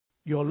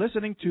You're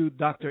listening to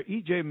Dr.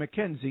 E.J.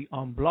 McKenzie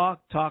on Blog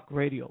Talk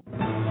Radio.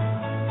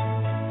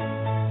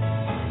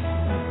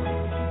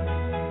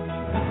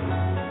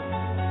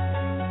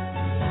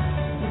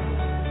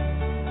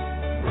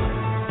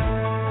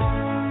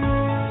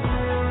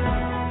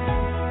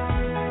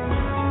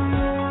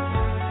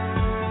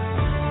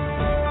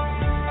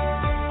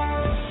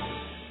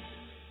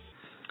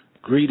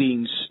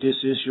 Greetings, this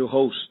is your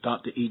host,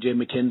 Dr. E.J.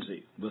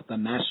 McKenzie, with the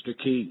Master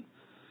Key,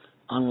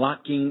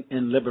 Unlocking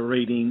and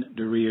Liberating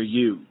the Real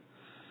You.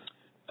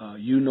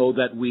 You know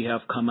that we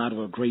have come out of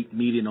a great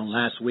meeting on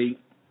last week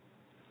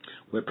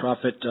with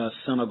Prophet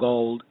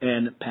Senegal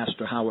and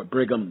Pastor Howard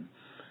Brigham.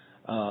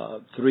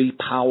 3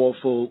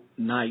 powerful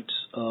nights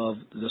of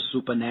the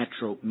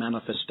supernatural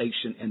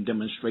manifestation and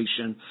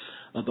demonstration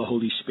of the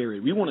Holy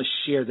Spirit. We want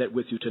to share that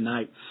with you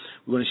tonight.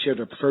 We want to share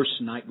the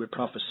first night with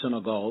Prophet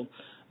Senegal,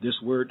 this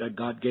word that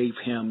God gave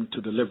him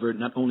to deliver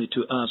not only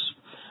to us,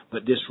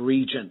 but this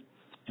region.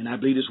 And I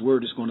believe this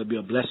word is going to be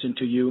a blessing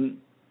to you.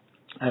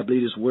 I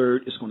believe this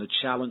word is going to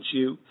challenge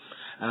you.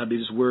 I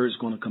believe this word is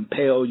going to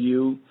compel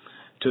you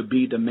to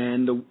be the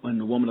man and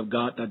the woman of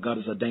God that God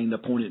has ordained,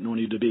 appointed, and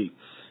anointed you to be.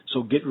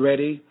 So get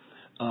ready.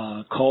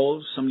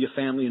 Call some of your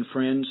family and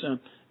friends.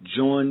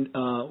 Join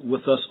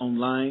with us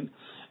online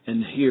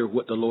and hear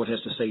what the Lord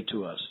has to say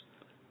to us.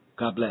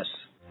 God bless.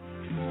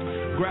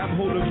 Grab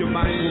hold of your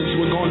Bibles.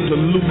 We're going to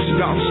Luke's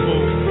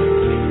Gospel.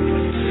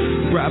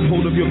 Grab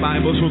hold of your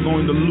Bibles. We're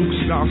going to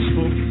Luke's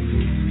Gospel.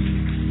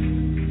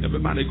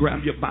 Everybody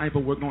grab your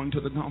Bible. We're going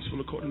to the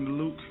Gospel according to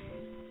Luke.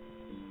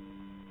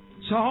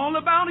 It's all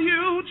about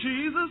you,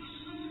 Jesus.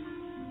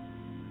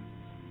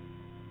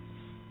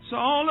 It's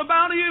all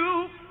about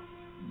you.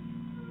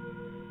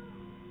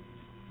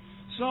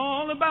 It's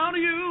all about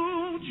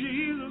you,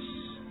 Jesus.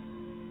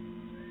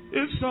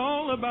 It's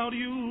all about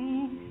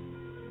you.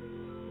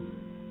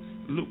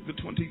 Luke, the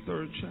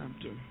 23rd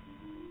chapter.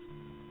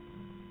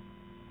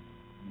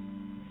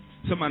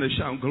 Somebody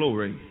shout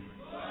glory.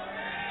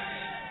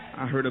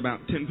 I heard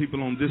about 10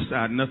 people on this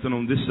side, nothing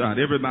on this side.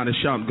 Everybody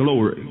shout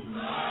glory.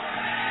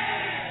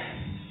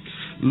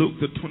 Luke,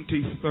 the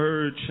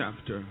 23rd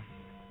chapter.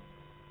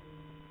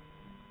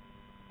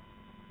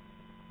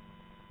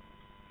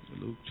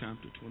 Luke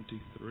chapter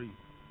 23.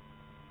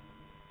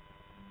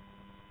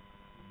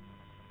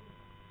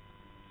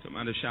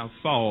 Somebody shout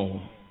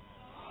fall.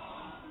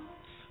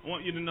 I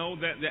want you to know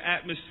that the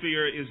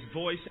atmosphere is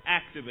voice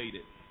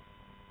activated.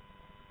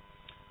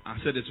 I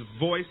said it's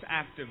voice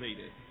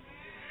activated.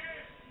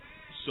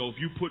 So if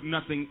you put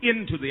nothing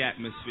into the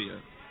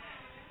atmosphere,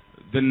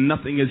 then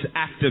nothing is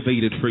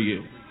activated for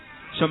you.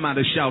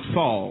 Somebody shout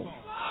fall.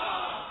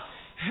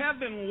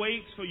 Heaven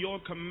waits for your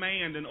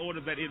command in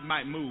order that it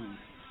might move.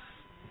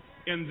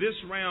 In this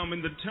realm,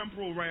 in the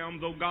temporal realm,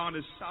 though God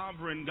is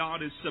sovereign,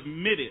 God is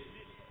submitted.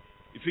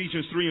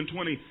 Ephesians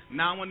 3:20,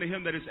 now unto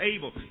him that is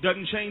able.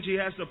 Doesn't change, he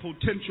has the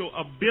potential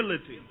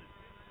ability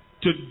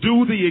to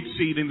do the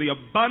exceeding, the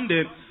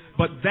abundant,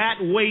 but that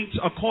waits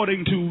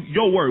according to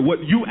your word, what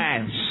you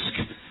ask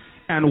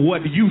and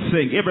what you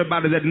think.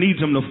 Everybody that needs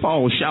him to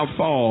fall, shout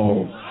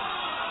fall.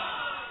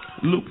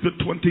 Luke the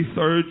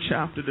 23rd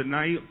chapter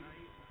tonight.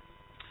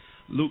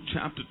 Luke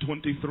chapter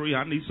 23.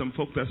 I need some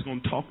folk that's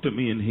going to talk to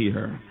me in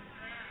here.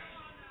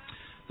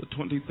 The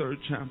 23rd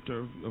chapter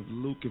of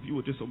Luke, if you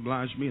would just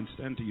oblige me and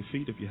stand to your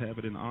feet if you have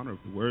it in honor of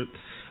the word.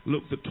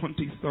 Luke, the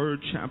 23rd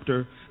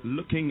chapter,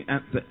 looking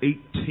at the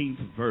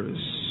 18th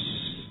verse.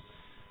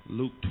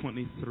 Luke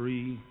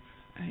 23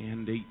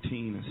 and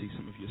 18. I see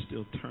some of you are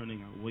still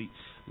turning. I'll wait.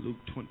 Luke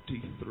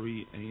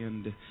 23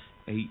 and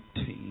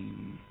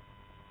 18.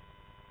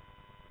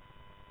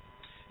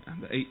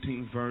 And the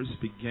 18th verse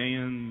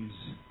begins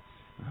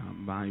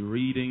by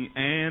reading,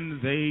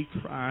 and they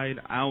cried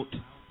out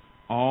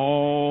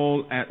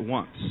all at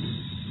once,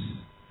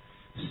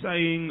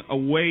 saying,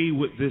 away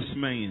with this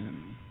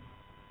man,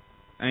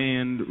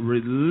 and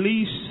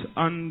release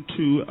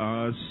unto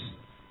us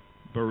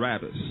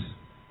Barabbas,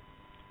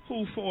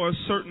 who for a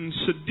certain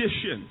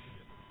sedition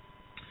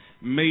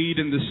made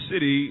in the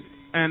city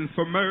and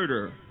for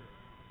murder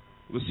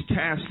was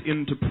cast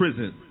into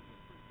prison.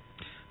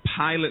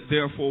 Pilate,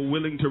 therefore,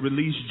 willing to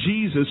release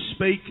Jesus,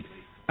 spake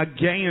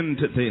again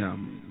to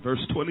them.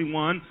 Verse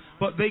 21,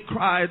 but they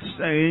cried,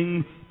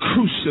 saying,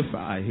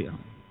 crucify him.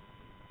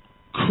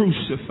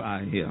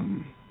 Crucify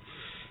him.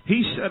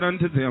 He said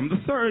unto them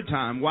the third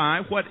time,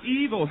 why, what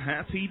evil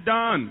hath he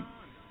done?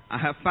 I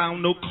have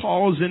found no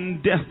cause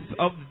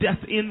of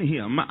death in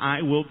him.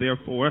 I will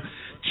therefore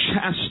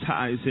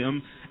chastise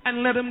him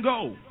and let him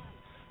go.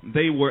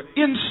 They were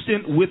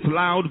instant with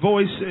loud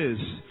voices,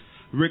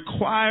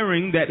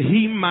 requiring that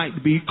he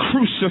might be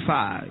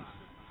crucified.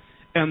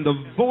 And the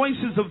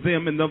voices of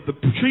them and of the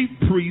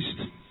chief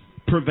priests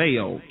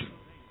prevailed.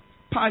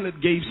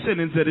 Pilate gave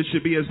sentence that it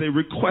should be as they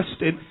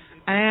requested,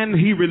 and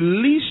he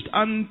released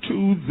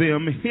unto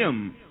them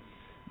him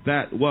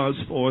that was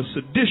for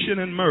sedition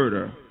and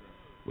murder,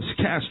 was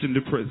cast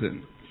into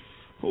prison,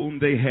 whom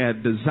they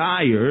had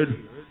desired,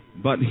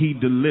 but he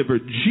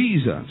delivered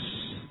Jesus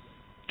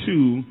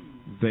to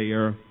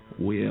their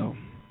will.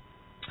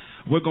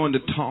 We're going to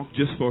talk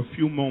just for a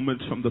few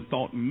moments from the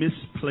thought,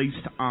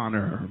 misplaced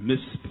honor.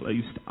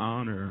 Misplaced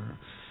honor.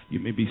 You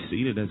may be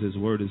seated as his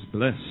word is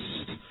blessed.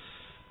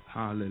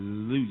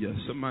 Hallelujah.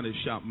 Somebody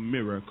shout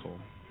miracle.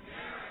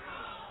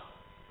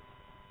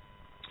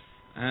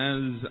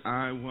 As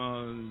I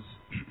was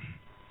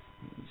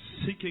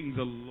seeking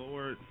the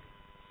Lord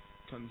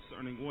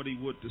concerning what he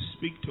would to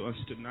speak to us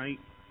tonight,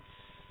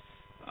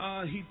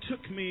 he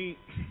took me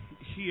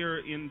here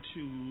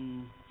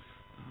into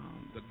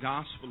the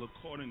gospel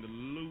according to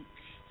Luke,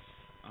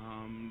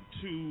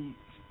 to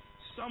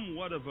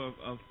somewhat of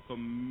a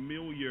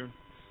familiar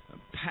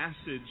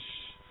passage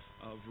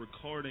of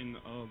recording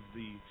of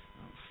the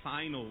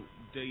final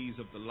days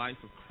of the life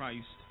of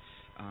Christ,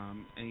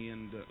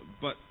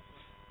 but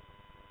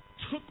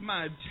took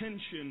my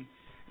attention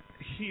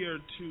here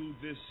to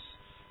this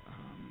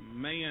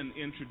man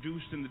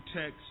introduced in the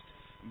text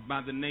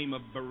by the name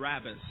of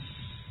Barabbas.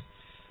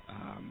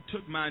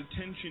 Took my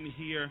attention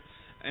here,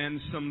 and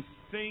some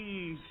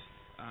things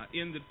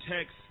in the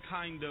text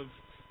kind of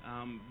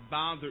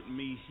bothered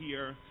me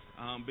here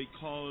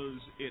because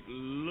it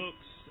looks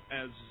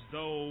as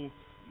though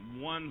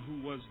one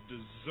who was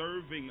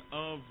deserving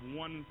of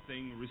one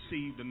thing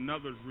received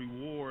another's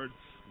reward,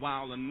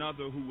 while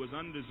another who was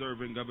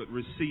undeserving of it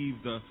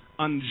received the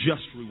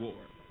unjust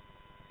reward.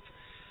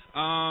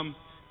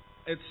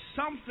 It's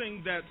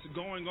something that's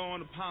going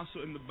on,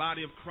 Apostle, in the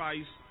body of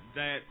Christ,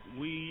 that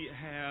we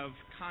have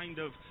kind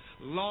of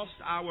lost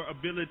our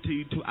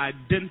ability to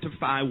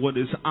identify what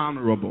is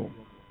honorable.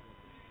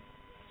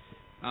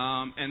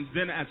 And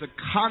then as a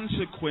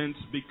consequence,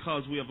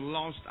 because we have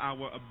lost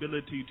our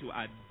ability to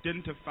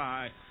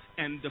identify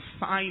and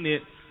define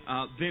it,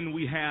 then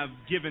we have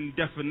given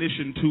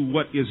definition to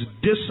what is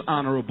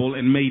dishonorable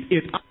and made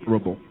it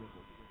honorable.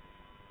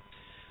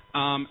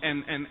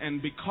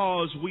 And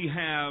because we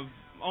have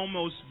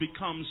almost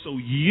become so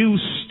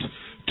used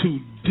to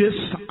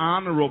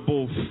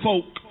dishonorable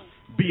folk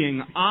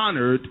being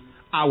honored,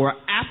 our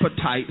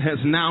appetite has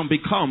now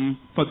become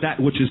for that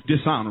which is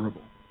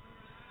dishonorable.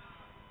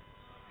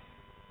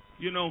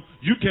 You know,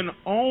 you can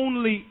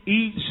only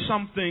eat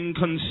something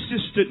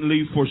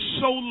consistently for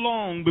so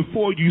long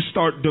before you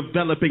start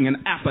developing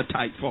an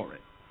appetite for it.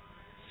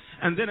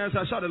 And then as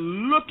I started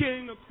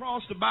looking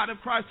across the body of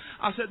Christ,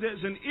 I said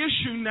there's an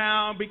issue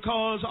now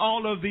because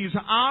all of these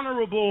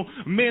honorable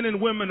men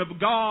and women of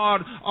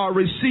God are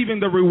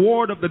receiving the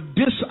reward of the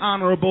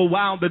dishonorable,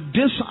 while the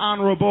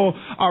dishonorable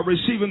are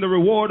receiving the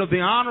reward of the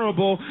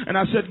honorable. And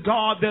I said,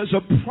 God, there's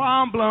a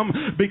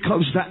problem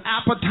because the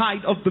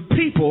appetite of the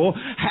people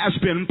has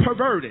been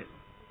perverted.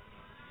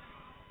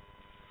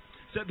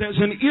 That there's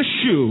an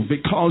issue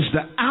because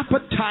the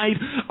appetite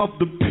of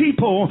the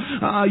people,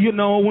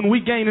 when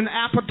we gain an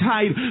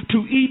appetite to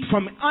eat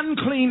from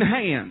unclean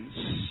hands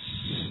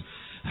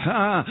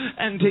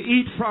and to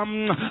eat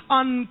from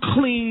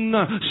unclean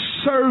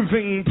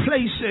serving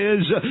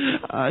places,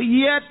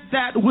 yet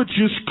that which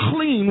is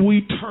clean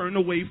we turn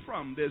away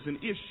from. There's an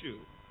issue.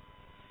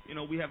 You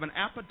know, we have an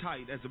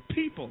appetite as a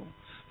people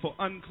for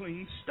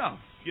unclean stuff,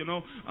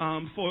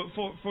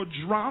 for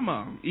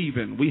drama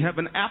even. We have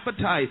an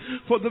appetite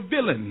for the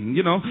villain,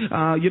 you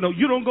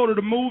don't go to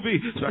the movie,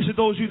 especially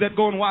those of you that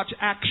go and watch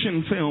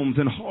action films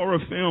and horror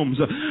films.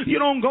 You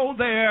don't go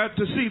there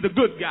to see the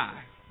good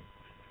guy.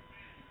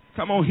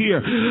 Come on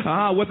here.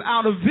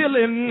 Without a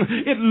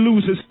villain, it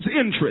loses its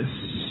interest.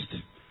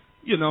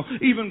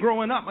 Even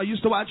growing up, I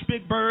used to watch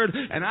Big Bird,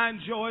 and I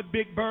enjoyed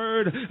Big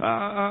Bird.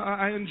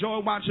 I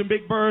enjoyed watching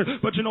Big Bird,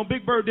 but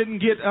Big Bird didn't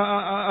get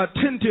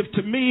attentive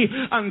to me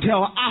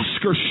until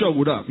Oscar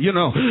showed up,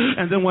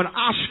 And then when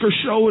Oscar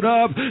showed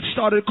up,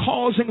 started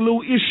causing a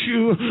little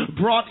issue,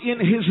 brought in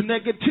his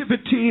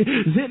negativity,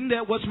 then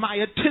there was my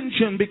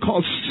attention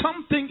because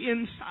something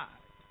inside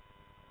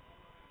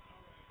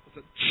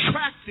was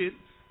attracted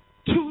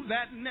to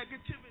that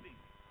negativity.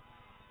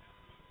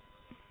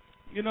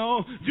 You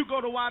go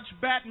to watch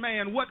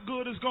Batman. What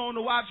good is going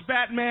to watch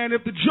Batman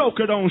if the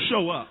Joker don't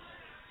show up?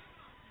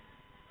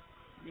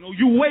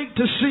 You wait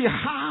to see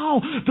how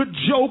the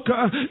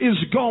Joker is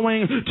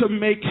going to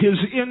make his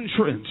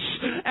entrance.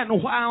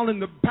 And while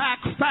in the back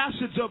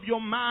facets of your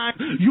mind,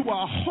 you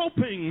are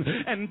hoping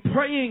and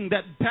praying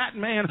that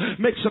Batman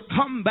makes a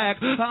comeback,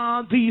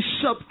 the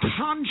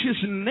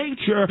subconscious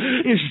nature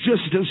is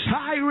just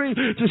desiring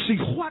to see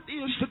what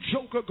is the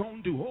Joker going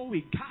to do. Oh,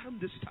 he got him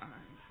this time.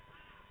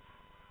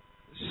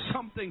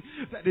 Something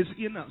that is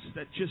in us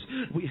that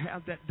we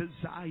have that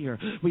desire.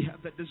 We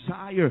have that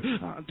desire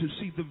to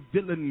see the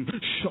villain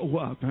show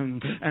up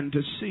and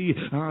to see,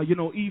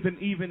 even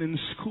in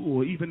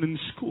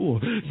school,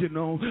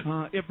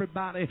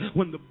 everybody,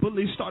 when the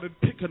bully started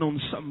picking on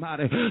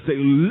somebody, they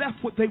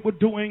left what they were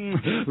doing,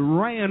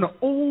 ran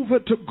over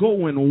to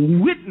go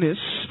and witness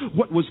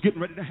what was getting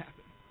ready to happen.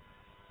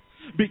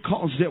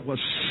 Because there was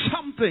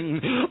something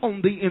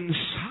on the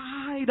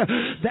inside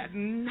that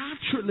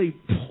naturally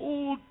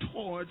pulled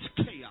towards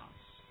chaos.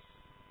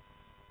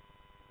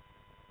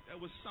 There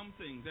was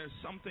something. There's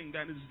something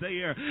that is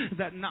there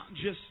that not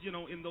just,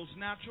 in those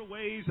natural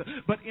ways,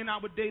 but in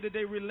our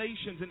day-to-day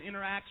relations and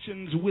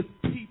interactions with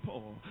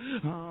people.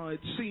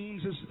 It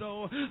seems as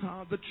though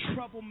the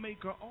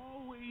troublemaker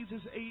always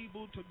is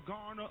able to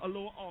garner a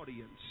little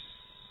audience.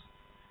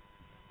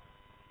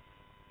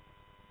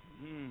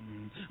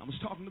 I was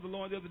talking to the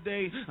Lord the other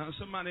day.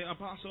 Somebody,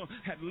 apostle,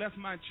 had left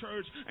my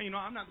church. And,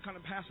 I'm not the kind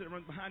of pastor that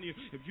runs behind you.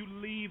 If you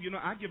leave,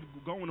 I give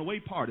going away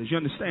parties. You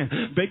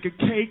understand? Bake a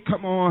cake.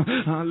 Come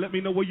on. Let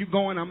me know where you're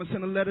going. I'm going to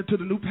send a letter to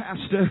the new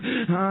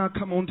pastor.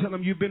 Come on, tell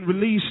him you've been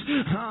released.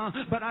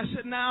 But I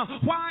said, now,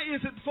 why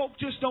is it folk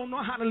just don't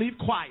know how to leave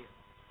quiet?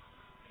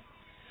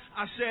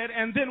 I said,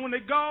 and then when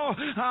they go,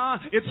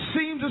 it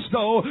seems as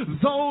though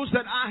those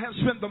that I have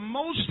spent the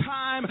most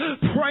time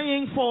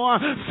praying for,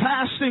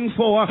 fasting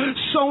for,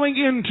 sowing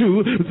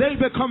into, they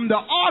become the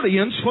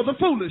audience for the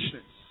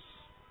foolishness.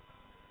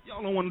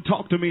 Y'all don't want to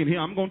talk to me in here.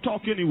 I'm going to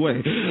talk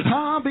anyway.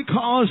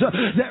 Because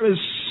there is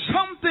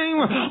something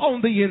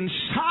on the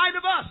inside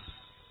of us.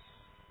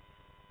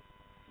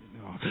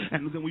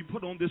 And then we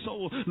put on this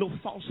old little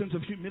false sense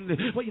of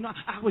humility. Well,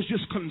 I was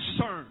just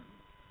concerned.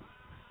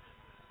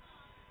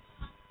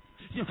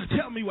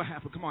 Tell me what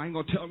happened. Come on, I ain't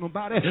going to tell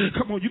nobody.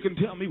 Come on, you can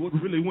tell me what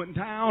really went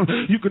down.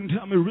 You can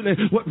tell me really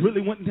what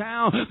really went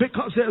down,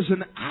 because there's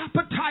an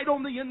appetite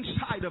on the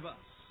inside of us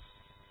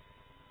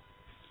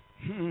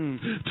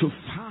to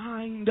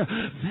find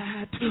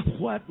that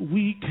what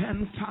we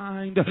can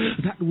find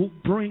that will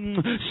bring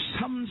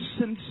some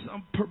sense of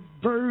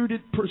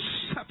perverted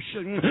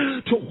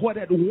perception to what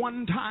at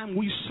one time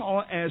we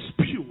saw as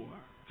pure.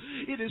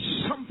 It is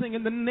something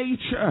in the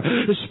nature,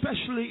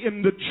 especially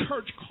in the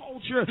church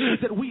culture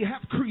that we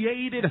have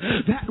created,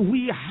 that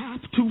we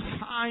have to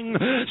find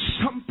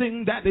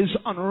something that is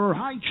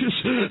unrighteous.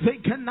 They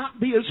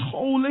cannot be as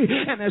holy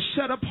and as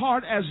set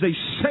apart as they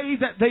say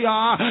that they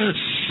are.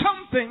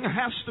 Something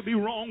has to be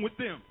wrong with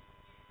them,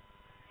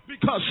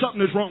 because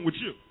something is wrong with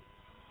you.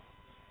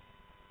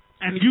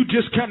 And you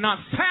just cannot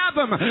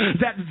fathom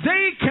that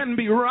they can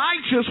be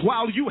righteous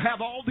while you have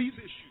all these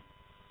issues.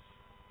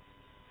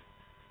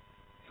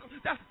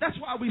 That's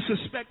why we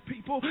suspect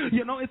people.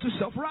 It's a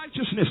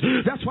self-righteousness.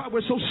 That's why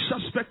we're so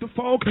suspect of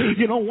folk. They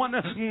do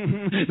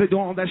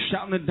all that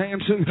shouting and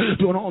dancing,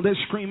 doing all that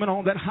screaming,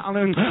 all that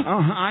hollering.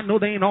 I know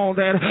they ain't all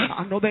that.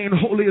 I know they ain't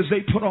holy as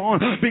they put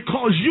on,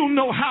 because you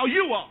know how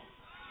you are.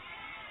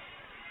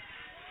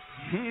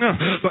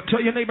 But tell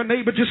your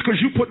neighbor, just because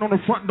you putting on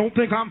the front, don't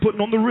think I'm putting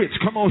on the Ritz.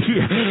 Come on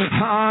here.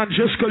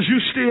 Just because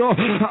you still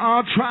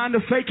trying to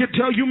fake it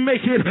till you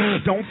make it,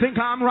 don't think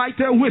I'm right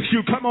there with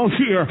you. Come on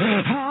here.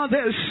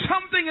 There's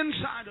something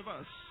inside of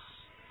us.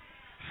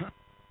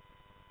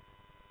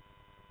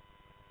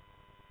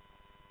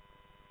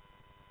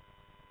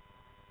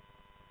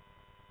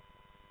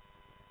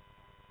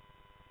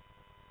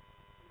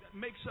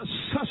 Makes us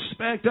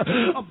suspect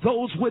of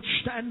those which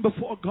stand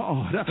before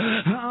God,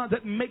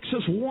 that makes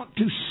us want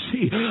to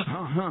see.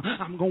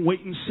 I'm going to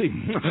wait and see.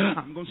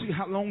 I'm going to see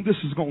how long this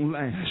is going to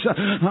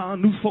last.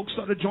 New folks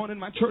started joining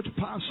my church,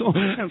 apostle,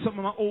 and some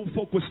of my old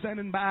folk were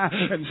standing by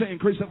and saying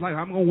crazy stuff like,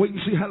 I'm going to wait and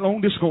see how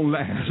long this is going to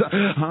last.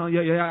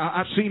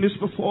 I've seen this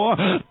before.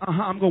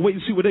 I'm going to wait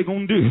and see what they're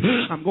going to do.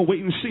 I'm going to wait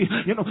and see.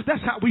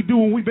 That's how we do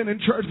when we've been in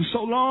church for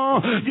so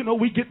long.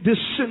 We get this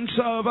sense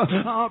of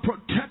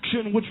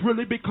protection, which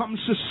really becomes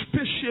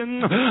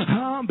suspicion,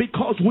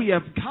 because we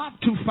have got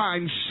to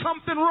find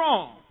something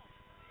wrong.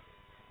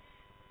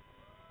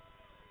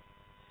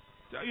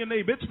 Tell your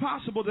neighbor, it's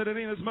possible that it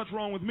ain't as much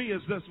wrong with me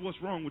as that's what's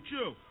wrong with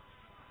you.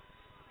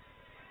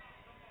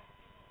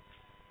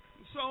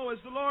 So as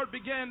the Lord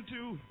began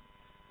to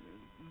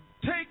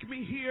take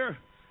me here,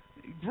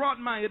 He brought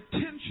my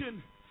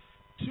attention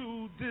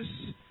to this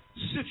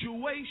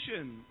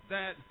situation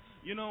that,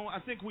 I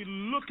think we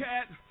look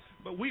at,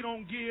 but we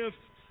don't give,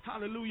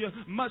 hallelujah,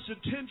 much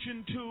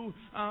attention to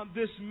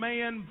this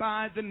man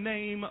by the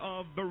name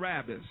of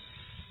Barabbas.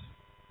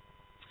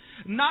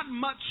 Not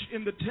much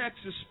in the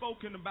text is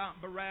spoken about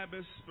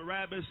Barabbas.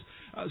 Barabbas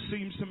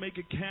seems to make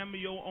a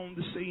cameo on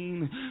the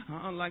scene,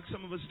 like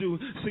some of us do.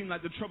 Seems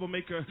like the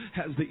troublemaker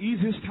has the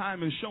easiest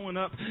time in showing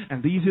up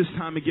and the easiest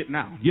time in getting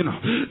out.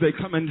 They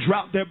come and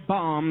drop their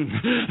bomb,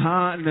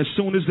 and as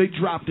soon as they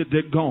dropped it,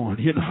 they're gone.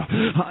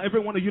 Every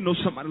one of you know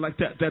somebody like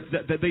that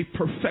they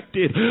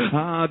perfected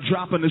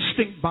dropping a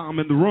stink bomb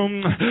in the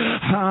room,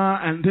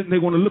 and then they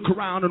want to look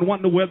around and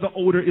wonder where the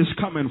odor is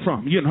coming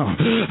from.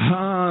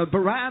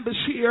 Barabbas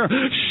here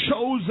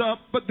shows up,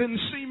 but then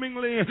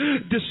seemingly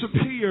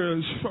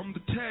disappears from the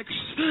text.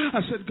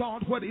 I said,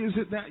 God, what is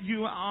it that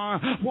you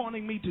are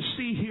wanting me to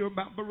see here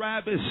about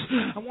Barabbas?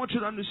 I want you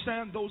to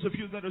understand, those of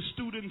you that are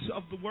students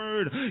of the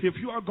Word, if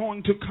you are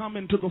going to come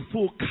into the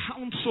full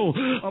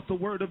counsel of the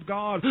Word of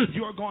God,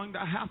 you are going to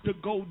have to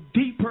go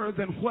deep deeper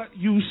than what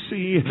you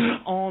see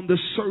on the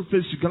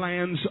surface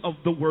glance of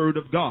the Word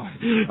of God.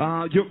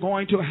 You're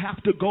going to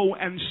have to go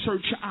and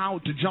search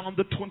out. John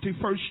the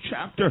 21st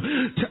chapter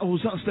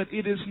tells us that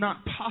it is not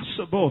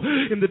possible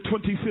in the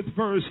 25th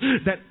verse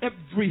that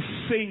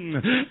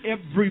everything,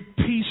 every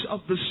piece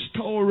of the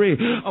story,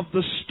 of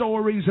the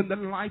stories in the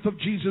life of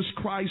Jesus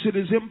Christ, it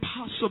is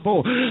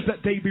impossible that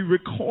they be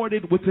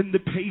recorded within the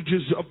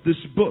pages of this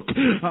book.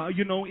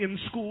 In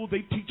school they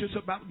teach us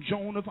about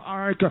Joan of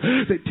Arc.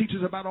 They teach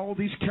us about all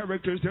these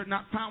characters. They're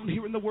not found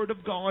here in the Word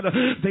of God.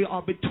 They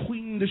are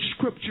between the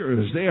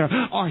Scriptures. There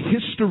are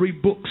history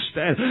books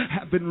that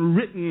have been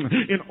written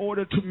in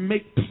order to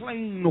make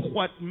plain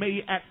what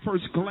may at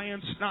first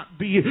glance not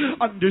be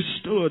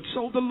understood.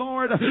 So the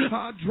Lord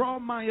draw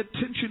my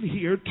attention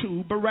here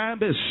to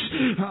Barabbas.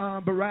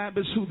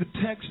 Barabbas, who the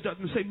text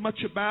doesn't say much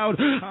about.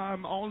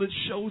 All it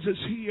shows us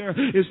here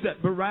is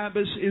that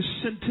Barabbas is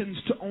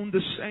sentenced on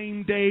the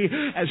same day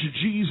as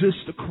Jesus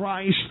the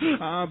Christ.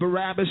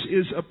 Barabbas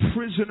is a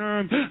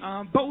prisoner.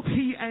 Both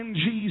he and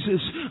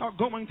Jesus are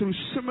going through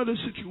similar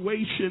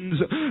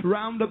situations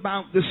round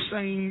about the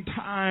same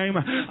time.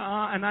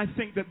 And I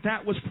think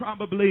that was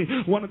probably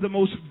one of the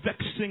most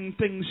vexing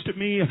things to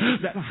me,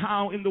 that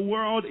how in the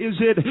world is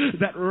it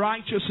that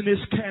righteousness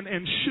can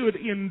and should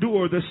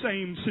endure the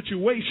same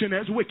situation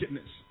as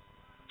wickedness?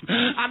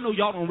 I know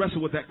y'all don't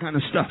wrestle with that kind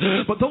of stuff,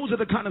 but those are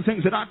the kind of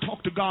things that I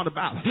talk to God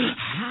about.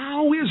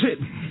 How is it,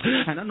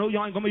 and I know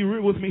y'all ain't going to be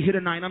real with me here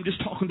tonight, I'm just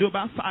talking to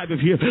about 5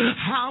 of you.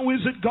 How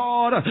is it,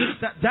 God,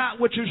 that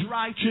which is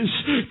righteous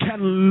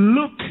can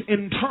look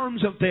in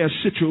terms of their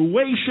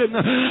situation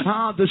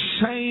the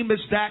same as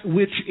that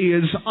which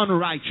is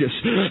unrighteous?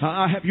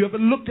 Have you ever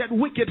looked at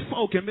wicked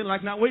folk and been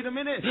like, now wait a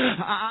minute,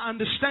 I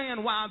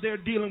understand why they're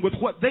dealing with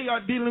what they are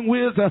dealing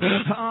with,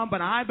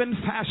 but I've been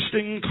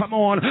fasting, come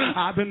on,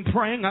 I've been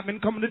praying, I've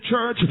been coming to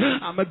church,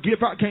 I'm a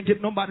giver, I can't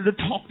get nobody to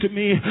talk to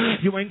me.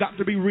 You ain't got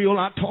to be real,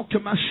 I talk to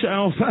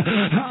myself.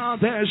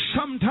 There's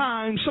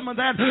sometimes some of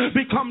that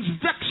becomes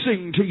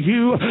vexing to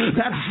you,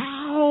 that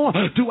how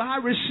do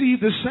I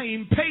receive the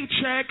same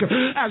paycheck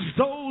as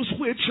those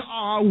which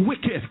are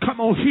wicked?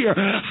 Come on here.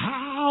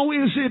 How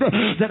is it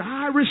that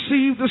I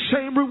receive the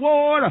same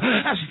reward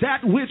as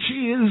that which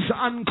is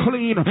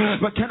unclean?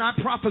 But can I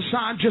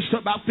prophesy just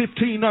about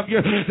 15 of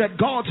you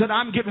that God said,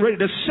 I'm getting ready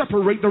to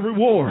separate the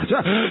rewards.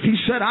 He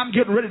said, I'm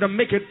getting ready to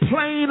make it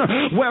plain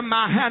where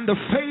my hand of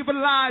favor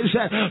lies.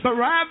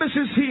 Barabbas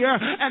is here,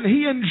 and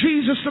he and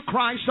Jesus the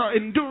Christ are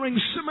enduring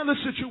similar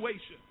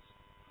situations.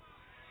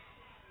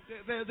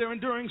 They're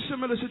enduring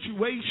similar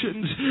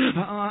situations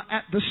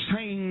at the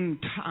same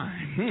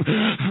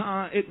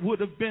time. It would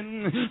have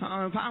been,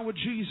 if I were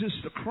Jesus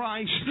the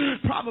Christ,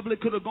 probably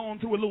could have gone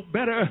through a little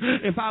better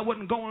if I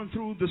wasn't going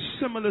through the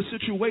similar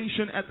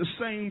situation at the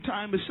same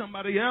time as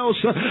somebody else,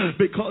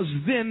 because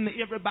then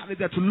everybody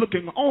that's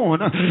looking on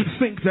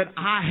think that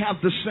I have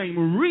the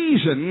same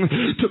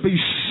reason to be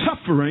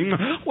suffering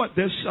what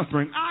they're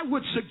suffering. I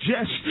would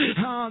suggest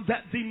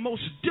that the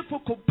most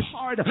difficult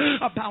part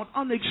about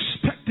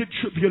unexpected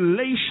tribulation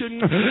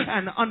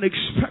and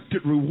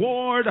unexpected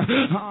reward,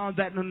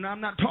 that I'm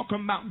not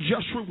talking about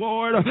just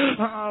reward,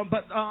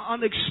 but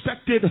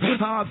unexpected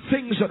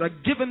things that are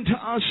given to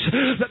us,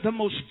 that the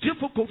most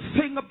difficult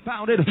thing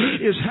about it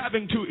is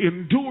having to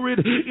endure it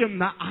in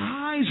the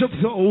eyes of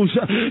those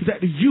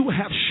that you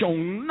have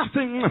shown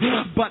nothing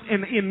but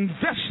an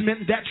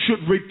investment that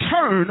should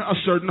return a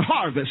certain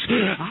harvest.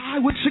 I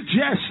would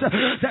suggest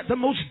that the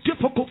most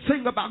difficult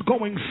thing about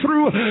going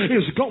through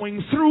is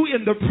going through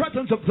in the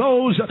presence of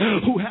those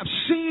who have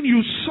seen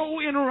you sow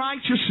in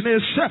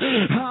righteousness,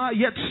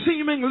 yet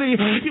seemingly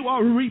you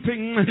are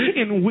reaping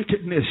in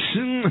wickedness.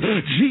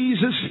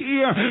 Jesus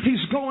here,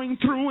 he's going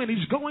through, and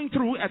he's going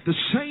through at the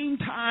same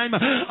time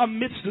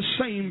amidst the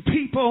same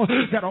people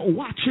that are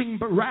watching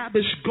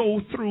Barabbas go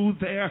through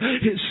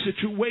his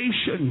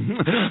situation.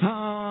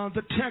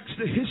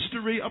 The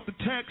history of the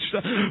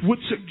text would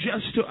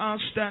suggest to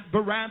us that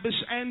Barabbas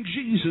and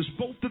Jesus,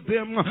 both of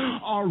them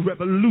are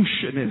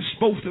revolutionists.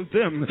 Both of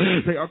them,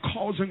 they are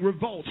causing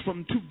revolts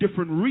from two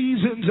different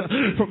reasons,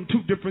 from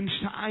two different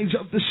sides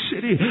of the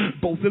city.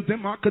 Both of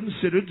them are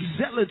considered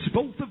zealots.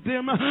 Both of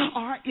them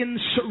are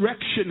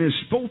insurrectionists.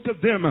 Both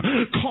of them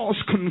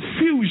cause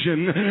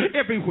confusion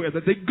everywhere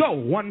that they go.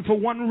 One for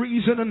one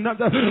reason,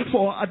 another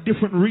for a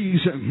different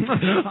reason.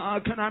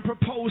 Can I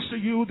propose to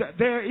you that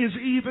there is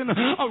even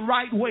a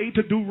right way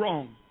to do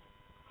wrong?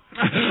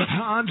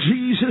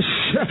 Jesus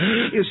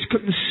is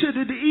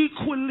considered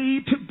equally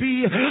to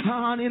be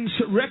an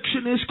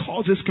insurrectionist,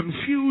 causes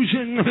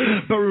confusion.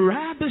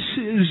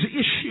 Barabbas's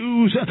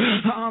issues,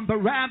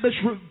 Barabbas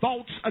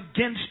revolts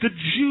against the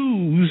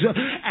Jews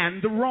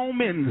and the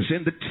Romans.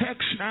 In the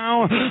text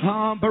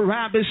now,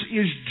 Barabbas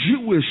is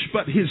Jewish,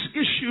 but his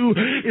issue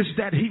is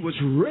that he was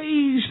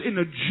raised in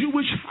a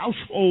Jewish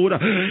household.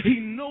 He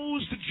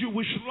knows the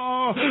Jewish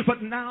law,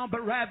 but now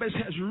Barabbas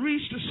has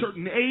reached a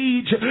certain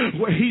age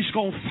where he's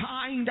going to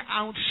find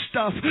out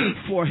stuff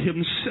for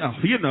himself.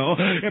 You know,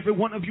 every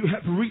one of you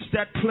have reached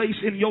that place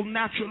in your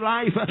natural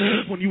life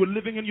when you were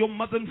living in your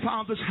mother and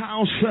father's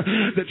house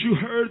that you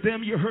heard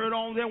them, you heard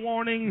all their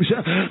warnings,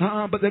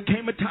 but there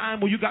came a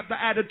time where you got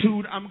the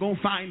attitude, I'm going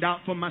to find out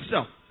for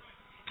myself.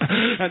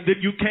 And then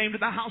you came to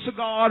the house of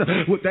God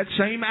with that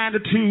same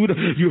attitude.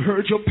 You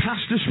heard your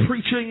pastors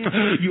preaching.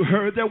 You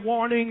heard their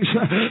warnings.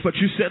 But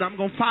you said, I'm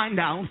going to find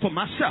out for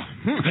myself.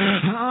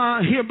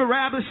 Here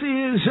Barabbas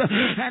is,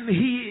 and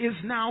he is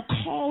now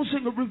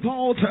causing a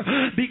revolt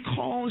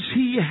because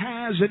he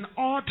has an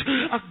ought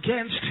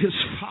against his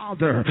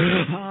father.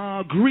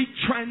 Greek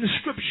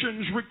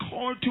transcriptions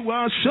record to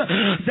us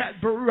that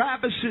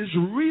Barabbas'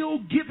 real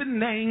given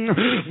name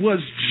was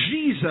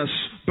Jesus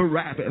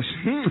Barabbas.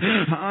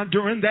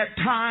 During that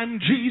time,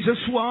 Jesus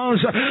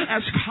was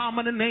as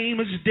common a name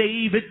as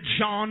David,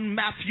 John,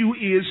 Matthew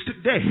is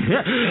today.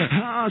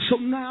 So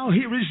now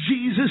here is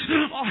Jesus,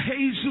 or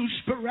Jesus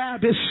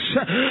Barabbas,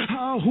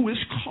 who is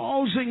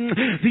causing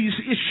these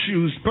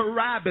issues.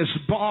 Barabbas,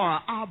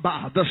 Bar,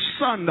 Abba, the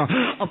son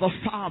of the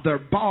father.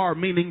 Bar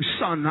meaning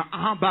son,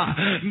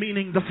 Abba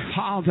meaning the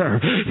father.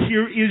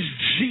 Here is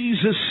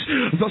Jesus,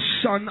 the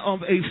son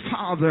of a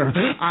father.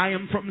 I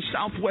am from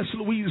Southwest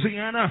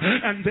Louisiana,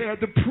 and there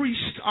the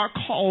priests are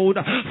called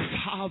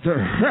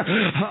Father.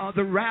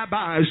 The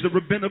rabbis, the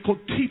rabbinical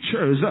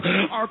teachers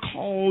are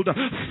called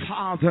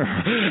Father.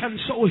 And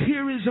so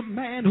here is a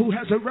man who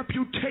has a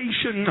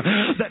reputation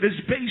that is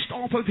based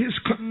off of his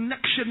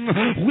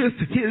connection with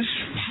his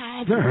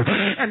father.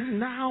 And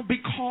now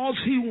because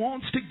he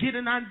wants to get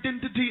an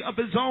identity of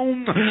his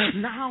own,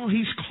 now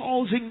he's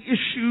causing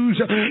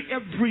issues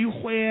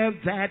everywhere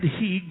that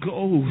he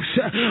goes.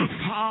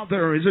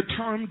 Father is a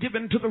term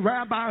given to the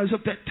rabbis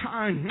of that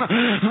time.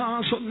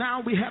 So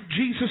now we have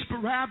Jesus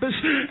Barabbas,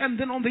 and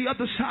then on the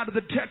other side of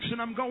the text,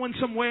 and I'm going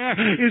somewhere,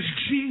 is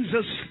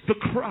Jesus the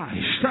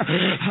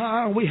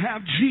Christ. We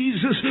have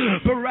Jesus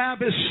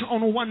Barabbas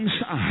on one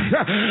side,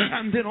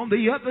 and then on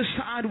the other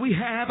side we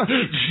have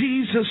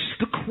Jesus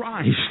the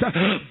Christ.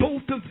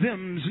 Both of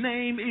them's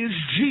name is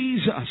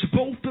Jesus.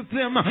 Both of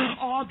them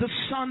are the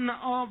son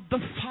of the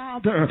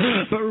Father.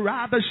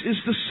 Barabbas is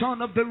the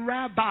son of the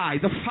rabbi,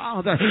 the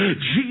Father.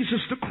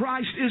 Jesus the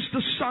Christ is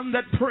the son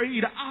that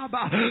prayed,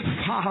 Abba,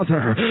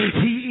 Father.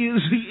 He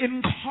is the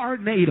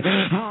incarnate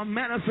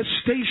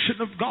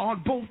manifestation of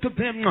God. Both of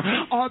them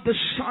are the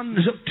sons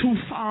of two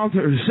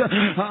fathers.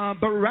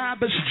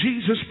 Barabbas,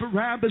 Jesus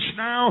Barabbas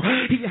now,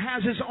 he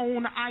has his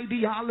own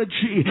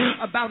ideology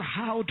about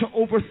how to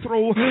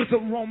overthrow the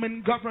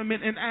Roman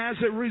government, and as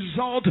a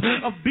result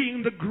of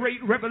being the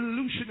great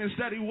revolutionist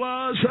that he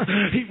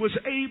was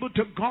able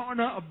to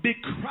garner a big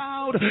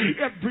crowd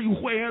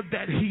everywhere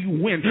that he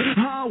went.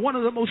 One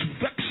of the most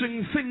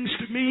vexing things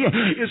to me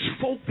is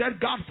folk that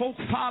got folk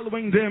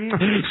following them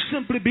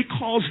simply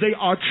because they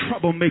are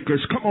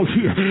troublemakers. Come on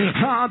here.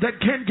 That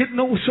can't get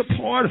no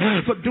support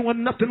for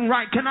doing nothing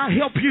right. Can I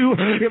help you?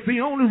 If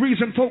the only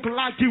reason folk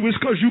like you is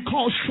because you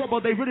cause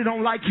trouble, they really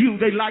don't like you.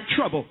 They like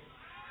trouble.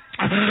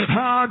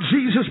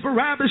 Jesus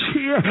Barabbas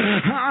here,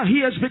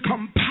 he has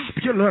become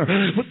popular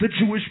with the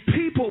Jewish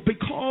people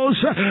because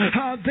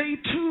they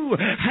too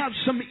have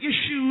some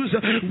issues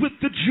with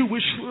the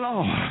Jewish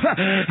law.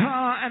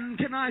 And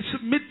can I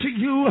submit to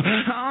you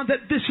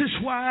that this is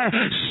why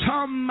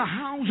some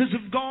houses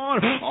of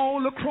God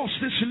all across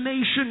this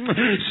nation,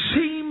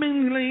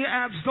 seemingly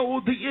as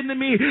though the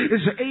enemy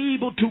is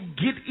able to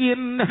get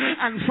in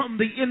and from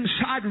the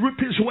inside rip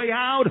his way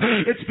out,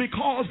 it's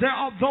because there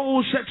are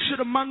those that sit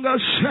among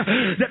us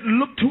that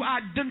look to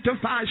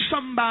identify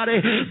somebody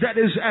that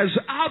is as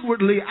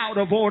outwardly out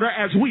of order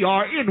as we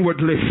are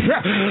inwardly.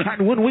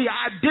 And when we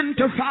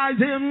identify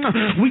them,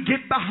 we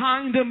get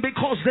behind them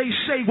because they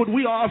say what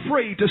we are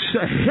afraid to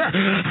say.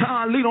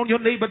 Lean on your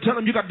neighbor, tell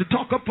them you got to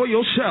talk up for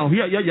yourself.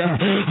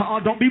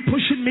 Don't be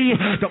pushing me.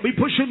 Don't be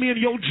pushing me in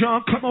your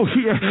junk. Come on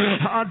here.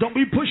 Don't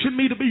be pushing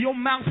me to be your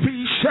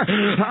mouthpiece.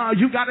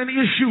 You got an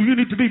issue. You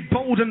need to be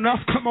bold enough,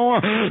 come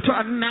on, to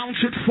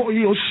announce it for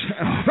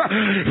yourself.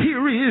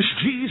 Here is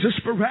Jesus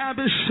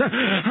Barabbas.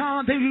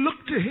 They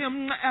look to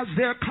him as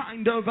their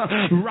kind of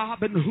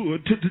Robin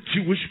Hood to the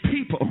Jewish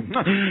people.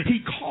 He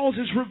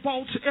causes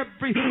revolts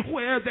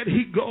everywhere that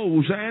he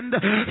goes, and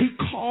he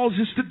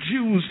causes the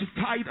Jews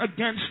to fight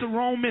against the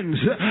Romans.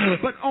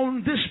 But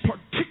on this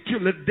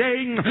particular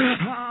day,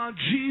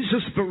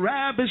 Jesus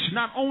Barabbas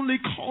not only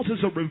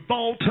causes a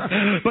revolt,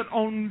 but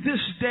on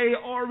this day,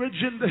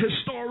 Origen, the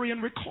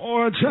historian,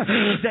 records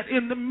that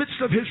in the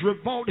midst of his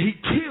revolt, he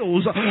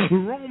kills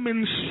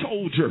Roman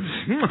soldiers.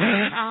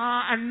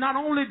 And not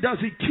only does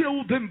he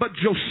kill them, but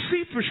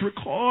Josephus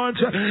records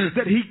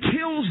that he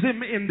kills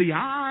them in the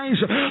eyes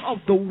of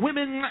the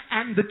women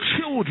and the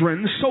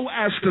children so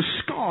as to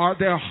scar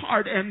their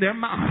heart and their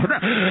mouth.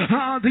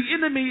 The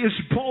enemy is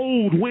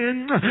bold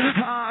when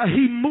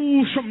he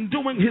moves from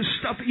doing his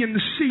stuff in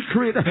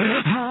secret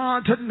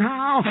to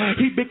now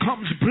he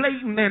becomes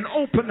blatant and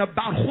open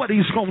about what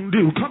he's going to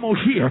do. Come on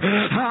here.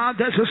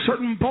 There's a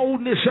certain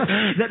boldness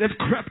that have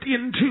crept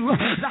into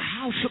the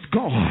house of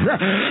God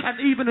and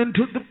even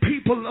into the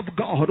people of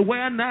God,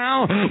 where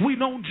now we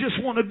don't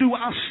just want to do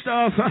our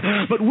stuff,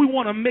 but we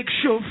want to make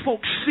sure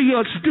folks see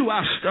us do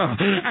our stuff,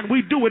 and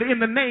we do it in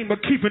the name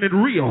of keeping it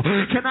real.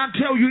 Can I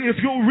tell you,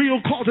 if your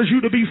real causes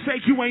you to be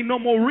fake, you ain't no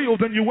more real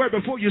than you were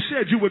before you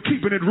said you were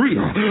keeping it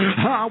real.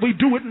 We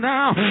do it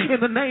now in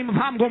the name of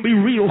I'm going to be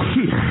real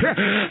here.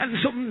 And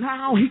so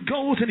now he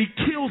goes and he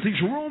kills these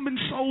Roman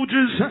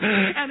soldiers,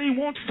 and he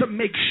wants to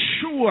make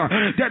sure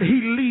that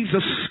he leaves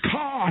a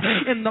scar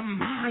in the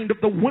mind of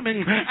the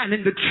women and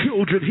in the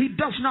children. He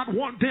does not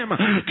want them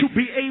to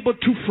be able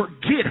to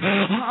forget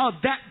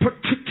that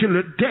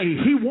particular day.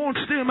 He wants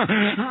them,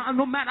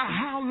 no matter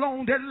how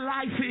long their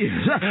life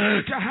is,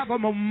 to have a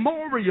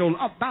memorial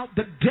about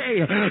the day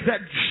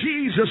that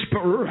Jesus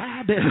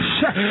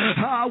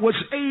Barabbas was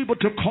able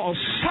to cause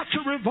such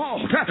a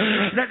revolt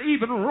that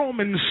even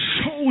Roman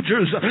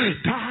soldiers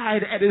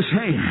died at his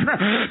hand.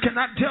 Can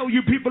I tell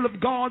you, people of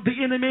God,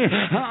 the enemy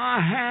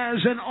has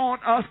an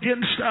art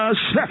against us,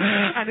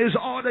 and his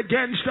art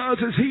against us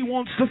is he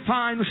wants to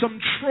find some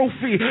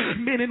trophy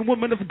men and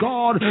women of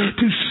God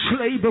to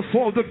slay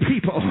before the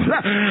people.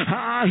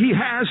 He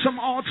has some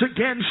arts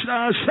against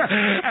us,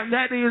 and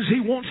that is he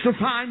wants to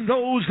find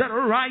those that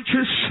are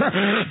righteous,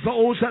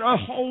 those that are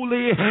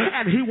holy,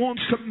 and he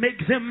wants to make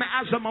them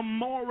as a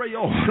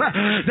memorial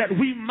that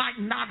we might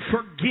not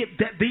forget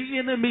that the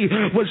enemy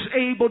was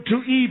able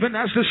to, even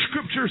as the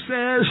scripture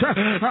says,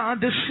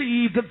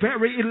 deceive the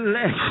very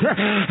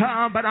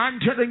elect. But I'm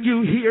telling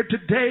you here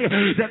today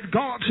that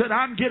God said,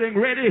 I'm getting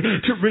ready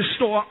to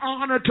restore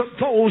honor to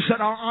those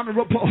that are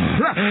honorable.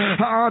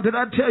 Did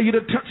I tell you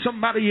to touch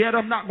somebody yet?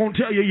 I'm not going to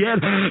tell you yet,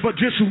 but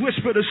just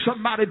whisper to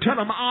somebody, tell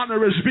them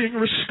honor is being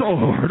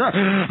restored.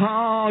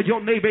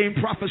 Your neighbor ain't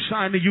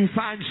prophesying to you,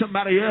 find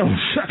somebody else.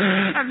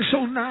 And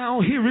so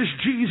now here is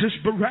Jesus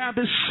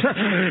Barabbas.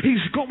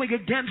 He's going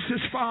against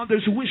his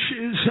father's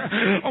wishes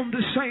on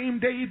the same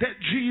day that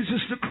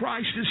Jesus the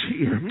Christ is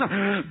here.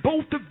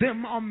 Both of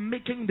them are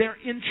making their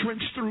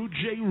entrance through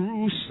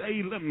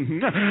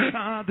Jerusalem,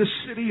 the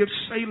city of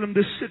Salem,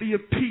 the city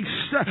of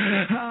peace.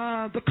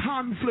 The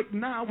conflict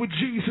now with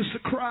Jesus the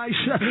Christ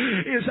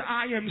is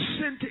I am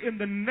sent in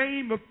the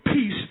name of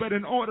peace, but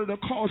in order to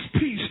cause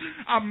peace,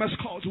 I must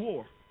cause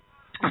war.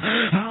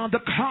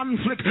 The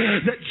conflict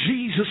that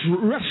Jesus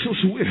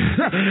wrestles with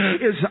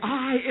is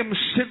I am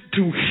sent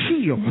to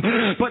heal,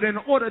 but in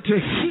order to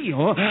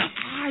heal,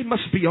 I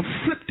must be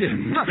afflicted.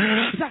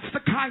 That's the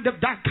kind of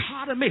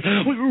dichotomy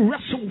we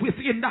wrestle with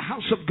in the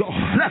house of God.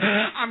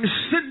 I'm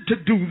sent to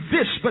do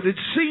this, but it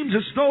seems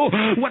as though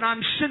what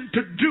I'm sent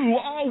to do,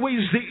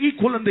 always the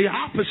equal and the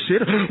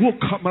opposite will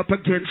come up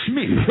against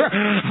me.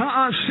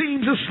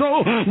 Seems as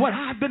though what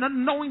I've been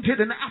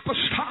anointed and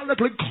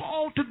apostolically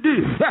called to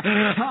do,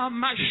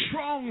 my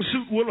strong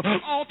suit will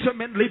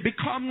ultimately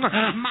become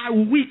my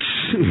weak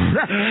suit.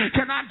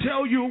 Can I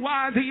tell you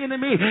why the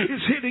enemy is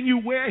hitting you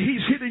where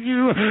he's hitting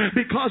you?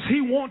 Because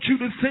he wants you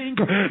to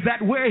think that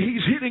where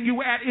he's hitting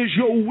you at is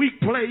your weak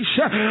place,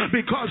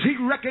 because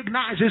he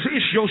recognizes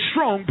it's your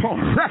strong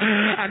point.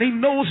 And he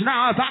knows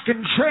now if I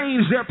can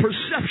change their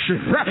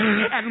perception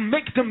and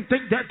make them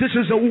think that this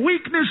is a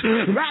weakness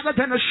rather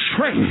than a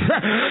strength,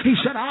 he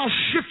said, I'll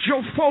shift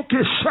your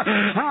focus.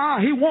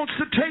 He wants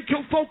to take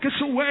your focus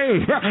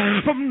away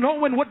from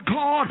knowing what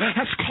God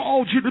has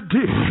called you to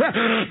do.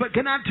 But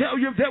can I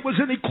tell you, if there was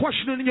any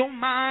question in your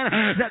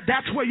mind that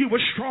that's where you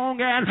were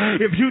strong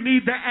at, if you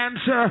need the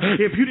answer,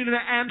 if you need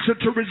an answer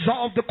to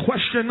resolve the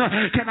question,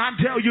 can I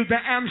tell you the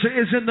answer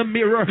is in the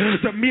mirror.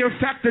 The mere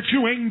fact that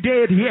you ain't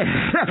dead yet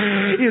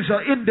is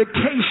an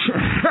indication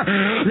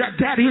that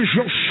that is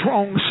your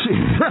strong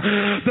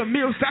suit. The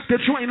mere fact that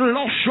you ain't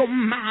lost your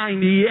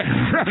mind yet.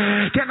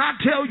 Can I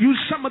tell you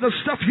some of the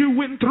stuff you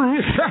went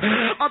through?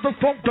 Other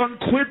folk done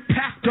quit,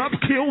 packed up,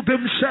 killed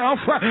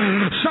themselves.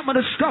 Some of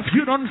the stuff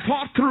you done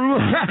fought through.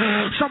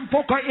 Some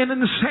folk are in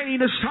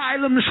insane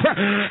asylums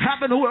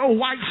having to wear a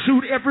white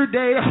suit every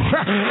day.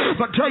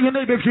 But tell your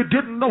neighbor, if you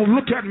didn't know,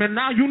 look at me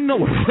now, you know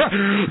it.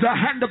 The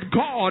hand of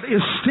God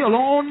is still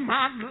on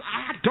my life.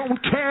 I don't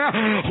care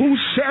who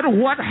said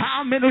what,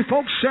 how many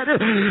folks said it.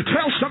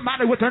 Tell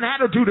somebody with an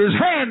attitude, his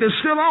hand is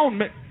still on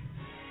me.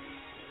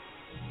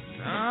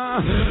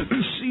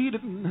 See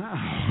it now.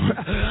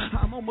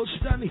 I'm almost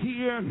done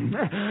here.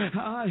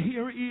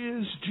 Here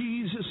is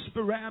Jesus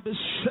Barabbas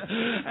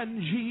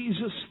and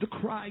Jesus the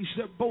Christ.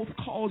 They're both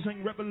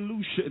causing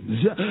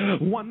revolutions.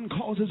 One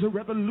causes a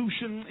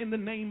revolution in the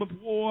name of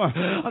war.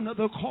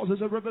 Another causes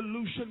a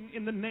revolution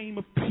in the name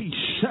of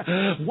peace.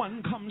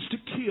 One comes to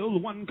kill.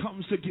 One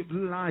comes to give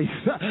life.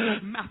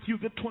 Matthew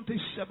the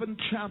 27th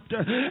chapter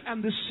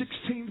and the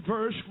 16th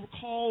verse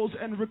calls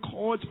and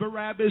records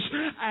Barabbas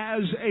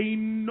as a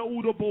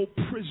notable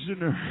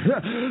prisoner,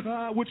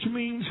 which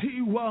means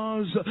he was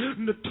was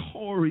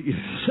notorious.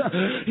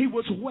 He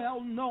was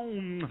well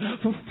known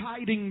for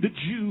fighting the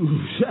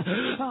Jews.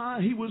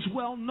 He was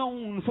well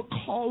known for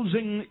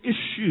causing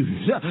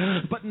issues.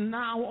 But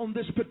now on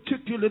this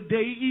particular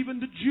day, even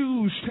the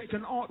Jews take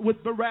an art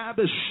with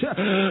Barabbas,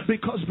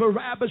 because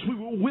Barabbas, we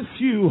were with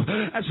you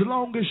as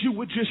long as you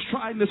were just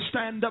trying to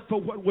stand up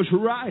for what was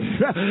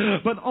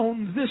right. But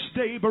on this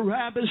day,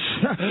 Barabbas,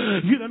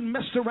 you done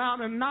messed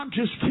around and not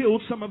just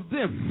killed some of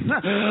them,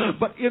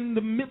 but in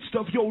the midst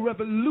of your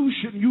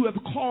revolution, you have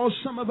caused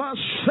some of us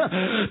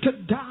to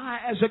die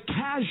as a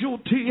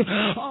casualty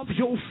of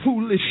your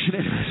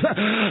foolishness.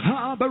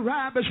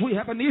 Barabbas, we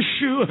have an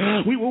issue.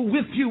 We were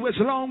with you as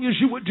long as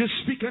you were just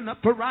speaking up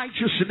for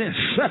righteousness.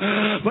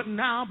 But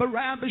now,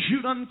 Barabbas,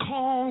 you done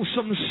caused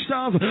some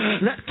stuff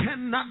that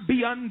cannot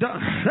be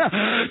undone.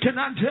 Can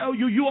I tell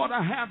you, you ought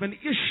to have an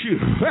issue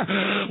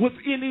with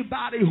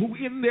anybody who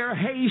in their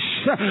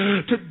haste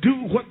to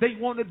do what they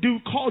want to do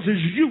causes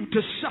you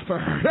to suffer.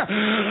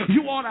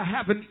 You ought to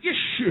have an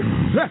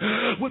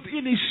issue with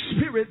any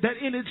spirit that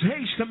in its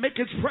haste to make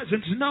its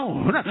presence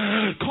known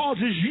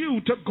causes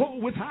you to go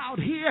without.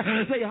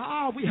 Here they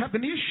are. We have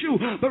an issue,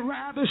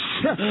 Barabbas,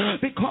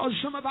 because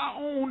some of our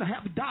own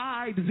have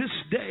died this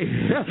day.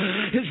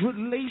 His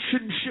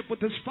relationship with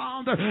his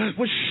father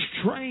was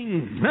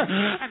strained,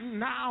 and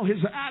now his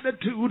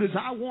attitude is,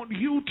 I want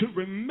you to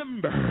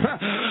remember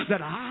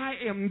that I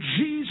am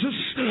Jesus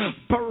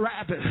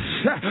Barabbas.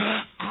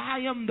 I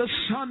am the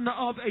son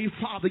of a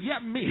father.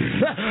 Yep, me.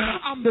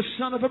 I'm the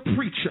son of a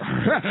preacher.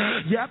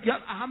 Yep,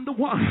 I'm the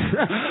one.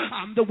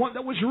 I'm the one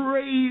that was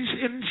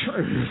raised in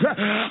church.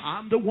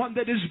 I'm the one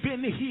that has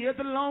been here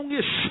the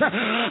longest.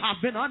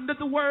 I've been under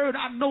the word.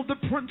 I know the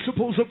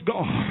principles of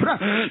God.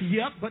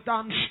 Yep, but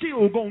I'm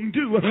still going to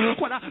do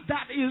what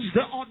that is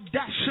the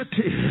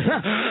audacity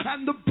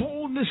and the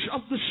boldness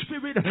of the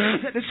Spirit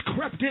that has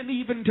crept in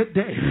even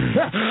today.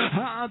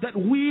 That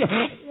we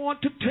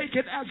want to take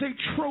it as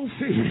a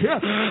trophy.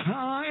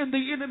 And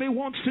the enemy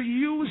wants to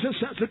use us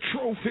as a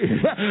trophy.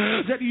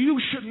 That you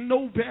should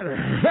know better.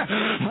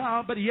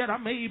 But yet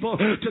I'm able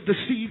to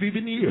deceive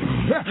even you.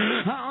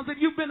 That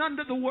you've been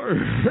under the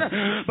word.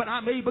 But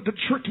I'm able to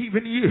trick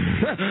even you.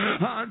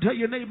 Tell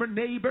your neighbor,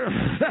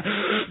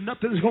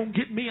 nothing's going to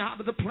get me out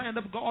of the plan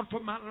of God for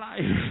my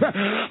life.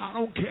 I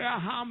don't care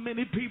how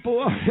many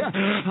people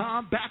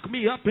back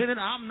me up in it.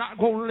 I'm not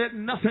going to let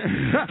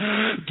nothing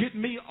get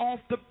me off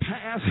the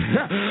path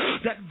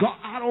that God,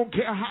 I don't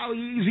care how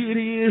easy it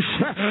is.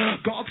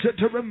 God said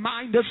to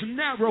remind us,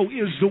 narrow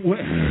is the way,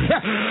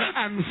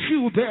 and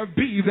few there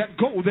be that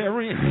go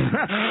therein.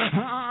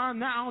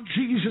 Now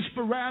Jesus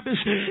Barabbas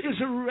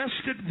is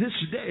arrested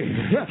this day.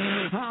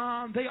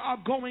 They are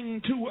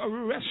going to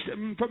arrest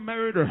him for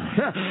murder,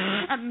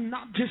 and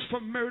not just for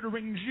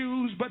murdering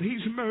Jews, but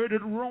he's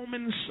murdered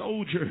Roman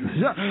soldiers.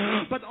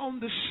 But on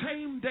the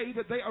same day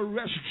that they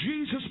arrest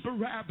Jesus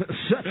Barabbas,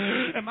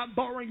 am I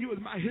boring you with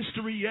my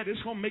history yet?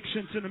 It's going to make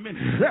sense in a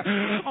minute.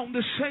 On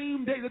the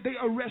same day that they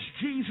arrest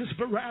Jesus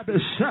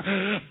Barabbas,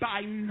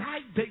 by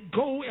night they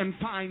go and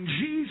find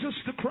Jesus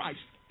the Christ.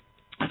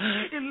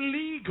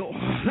 Illegal.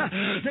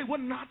 They were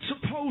not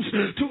supposed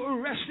to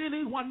arrest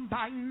anyone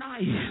by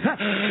night.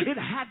 It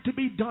had to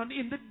be done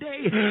in the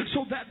day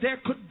so that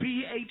there could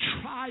be a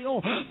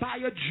trial by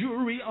a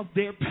jury of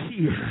their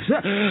peers.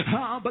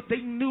 But they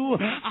knew,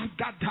 I've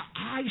got to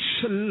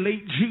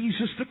isolate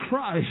Jesus the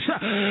Christ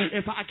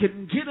if I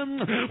can get him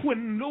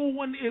when no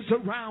one is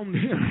around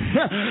him.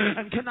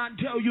 And can I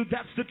tell you,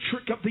 that's the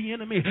trick of the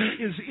enemy,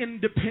 is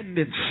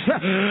independence.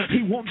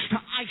 He wants to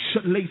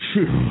isolate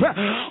you.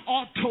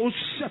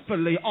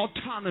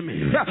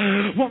 Autonomy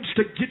wants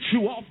to get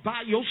you off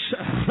by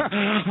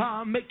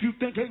yourself. Make you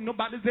think ain't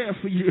nobody there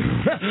for you.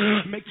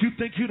 Make you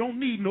think you don't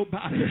need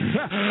nobody.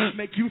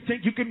 Make you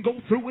think you can go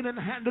through it and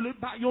handle it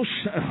by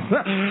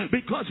yourself.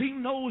 Because he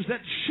knows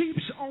that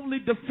sheep's only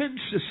defense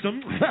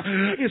system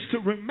is to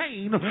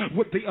remain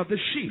with the other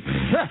sheep.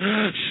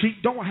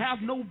 Sheep don't have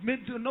no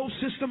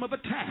system of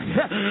attack.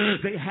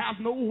 They have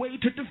no way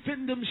to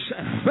defend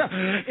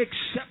themselves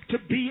except to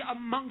be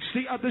amongst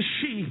the other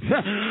sheep.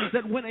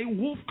 That when a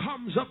wolf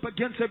comes up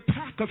against a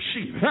pack of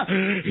sheep,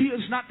 he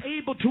is not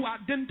able to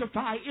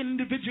identify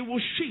individual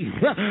sheep.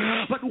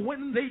 But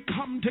when they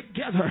come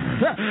together,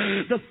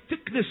 the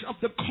thickness of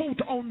the coat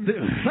on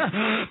them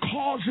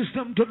causes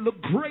them to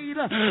look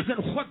greater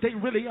than what they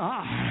really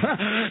are.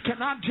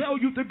 Can I tell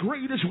you, the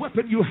greatest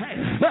weapon you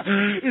have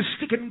is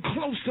sticking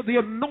close to the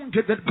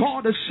anointed that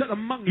God has set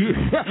among you.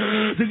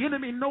 The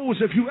enemy knows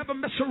if you ever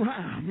mess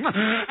around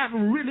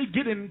and really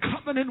get in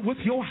covenant with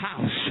your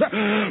house,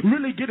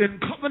 really get in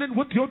covenant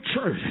with your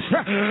church,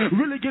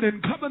 really get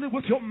in covenant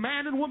with your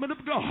man and woman of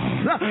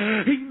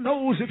God, he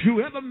knows if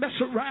you ever mess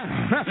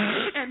around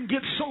and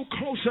get so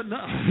close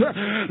enough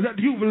that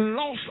you've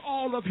lost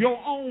all of your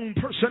own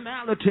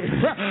personality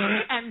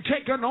and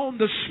taken on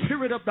the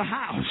spirit of the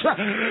house,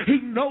 he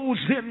knows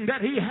then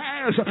that he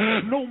has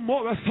no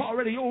more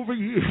authority over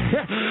you.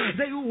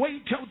 They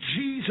wait till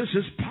Jesus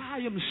is by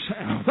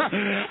himself.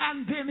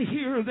 And then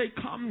here they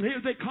come,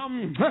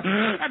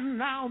 and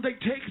now they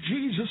take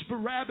Jesus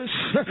Barabbas,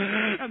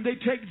 and they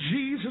take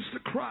Jesus the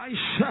Christ,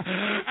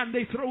 and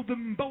they throw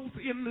them both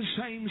in the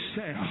same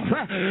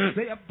cell.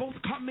 They have both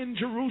come in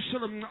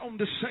Jerusalem on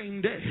the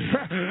same day.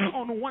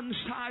 On one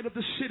side of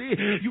the city,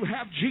 you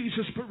have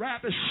Jesus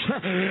Barabbas,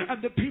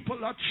 and the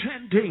people are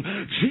chanting,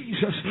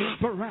 Jesus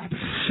Barabbas,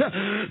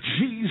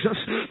 Jesus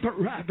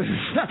Barabbas.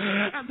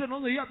 And then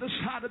on the other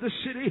side of the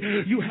city,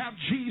 you have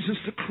Jesus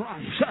the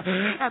Christ,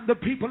 and the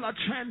people are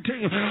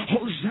chanting,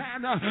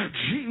 Hosanna,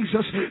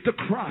 Jesus the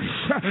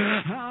Christ.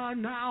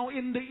 Now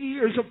in the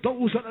ears of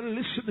those that are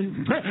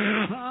listening,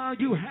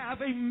 you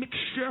have a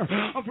mixture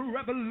of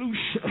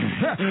revolution.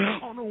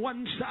 On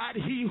one side,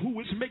 he who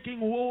is making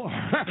war.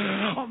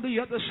 On the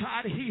other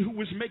side, he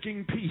who is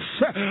making peace.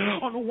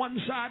 On one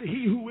side,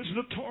 he who is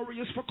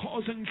notorious for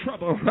causing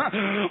trouble.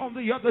 On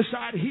the other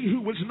side, he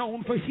who is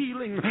known for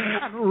healing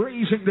and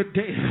raising the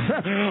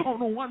dead.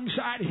 On one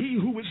side, he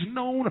who is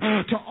known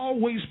to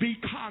always be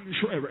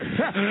contrary.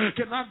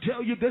 Can I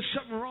tell you there's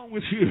something wrong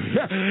with you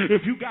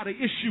if you got an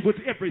issue with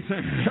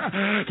everything?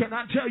 Can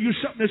I tell you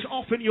something that's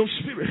off in your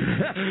spirit?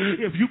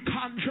 If you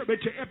contrary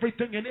to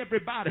everything and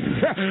everybody,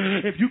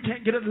 if you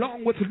can't get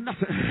along with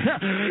nothing,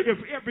 if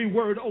every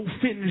word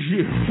offends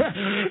you,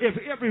 if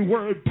every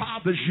word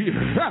bothers you,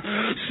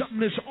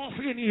 something is off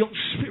in your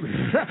spirit.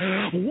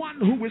 One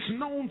who is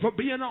known for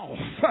being off,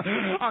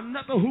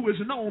 another who is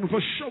known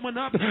for showing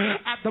up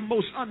at the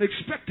most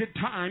unexpected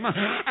time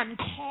and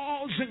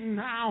causing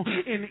now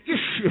an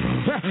issue,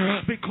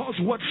 because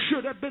what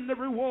should have been the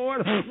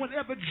reward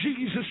whenever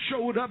Jesus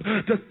showed up,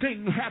 the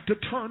thing had to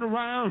turn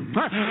around.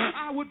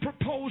 I would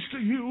propose to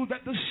you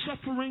that the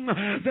suffering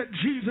that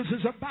Jesus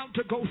is about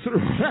to go through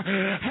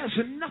has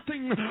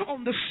nothing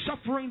on the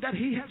suffering that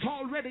he has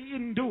already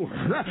endured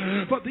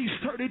for these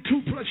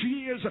 32 plus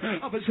years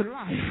of his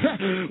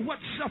life. What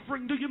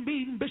suffering do you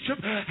mean,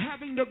 Bishop?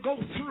 Having to go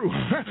through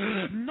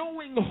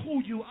knowing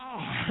who you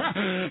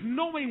are,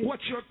 knowing what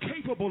you're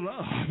capable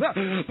of,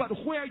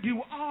 but where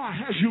you are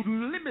has you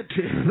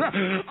limited,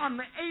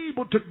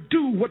 unable to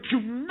do what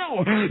you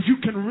know you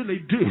can really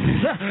do,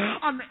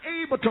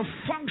 unable to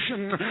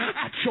function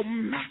at your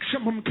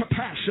maximum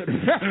capacity,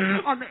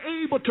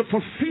 unable to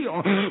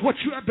fulfill what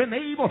you have been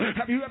able.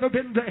 Have you ever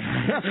been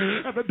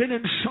there? Ever been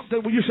in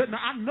something where you said,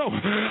 I know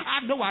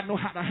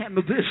how to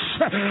handle this.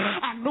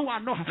 I know,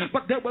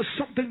 but there was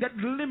something that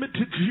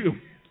limited you.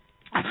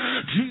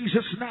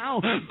 Jesus now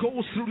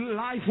goes through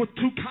life with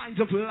two kinds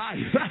of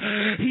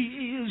life.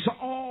 He is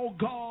all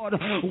God,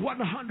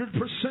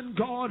 100%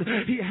 God.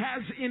 He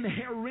has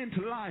inherent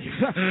life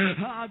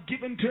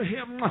given to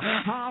him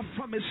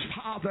from his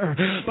Father,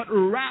 but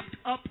wrapped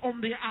up on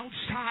the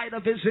outside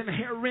of his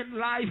inherent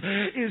life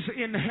is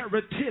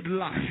inherited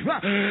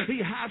life.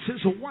 He has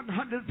his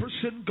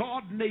 100%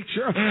 God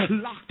nature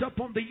locked up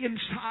on the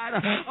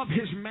inside of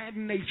his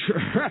man nature,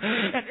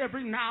 and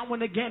every now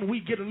and again we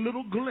get a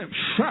little glimpse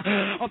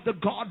of the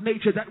God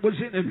nature that was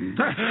in him.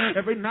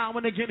 Every now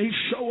and again he'd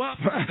show up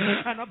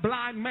and a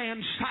blind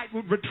man's sight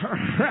would return,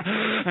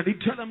 and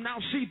he'd tell him, now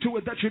see to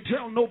it that you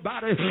tell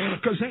nobody,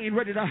 because they ain't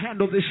ready to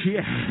handle this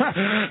yet.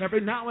 Every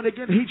now and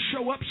again he'd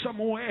show up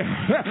somewhere,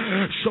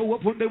 show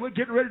up when they were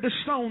getting ready to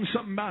stone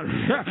somebody,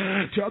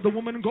 tell the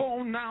woman, go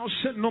on now,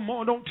 sin no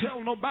more, don't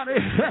tell nobody,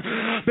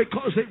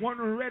 because they weren't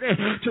ready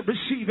to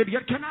receive it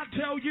yet. Can I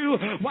tell you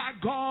why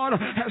God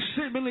has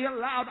seemingly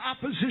allowed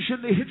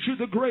opposition to hit you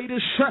the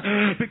greatest?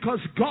 Because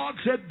God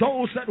said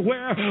those that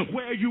were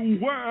where you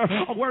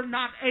were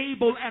not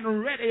able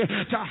and ready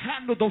to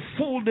handle the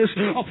fullness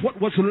of what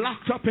was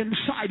locked up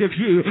inside of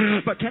you.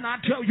 But can I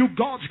tell you,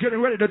 God's getting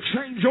ready to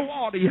change your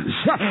audience.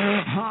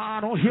 I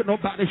don't hear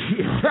nobody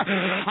here.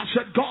 I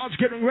said God's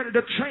getting ready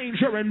to change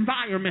your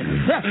environment.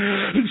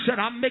 He said,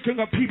 I'm making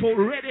a people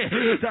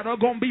ready that are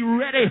going to be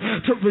ready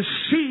to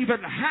receive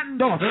and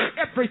handle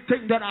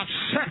everything that I've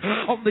set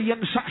on the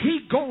inside.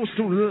 He goes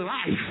through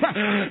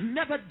life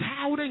never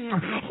doubting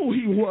who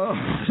he was.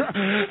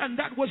 And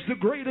that was the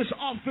greatest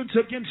offense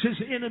against his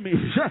enemies.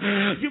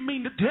 You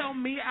mean to tell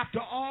me after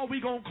all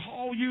we gonna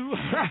call you?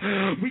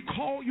 We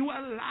call you a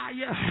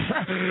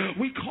liar.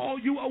 We call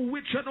you a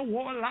witch and a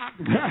warlock.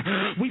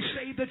 We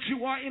say that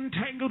you are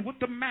entangled with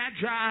the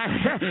magi,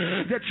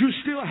 that you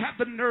still have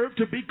the nerve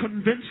to be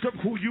convinced of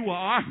who you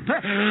are.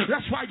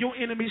 That's why your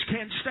enemies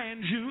can't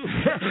stand you,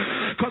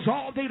 because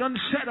all they done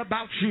said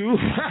about you,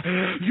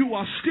 you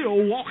are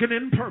still walking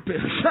in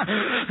purpose.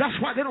 That's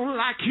why they don't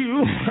like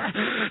you,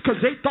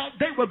 because they thought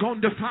they were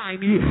going to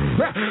define you.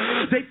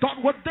 They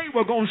thought what they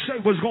were going to say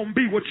was going to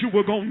be what you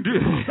were going to do.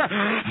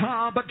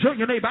 But tell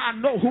your neighbor, I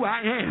know who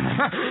I am,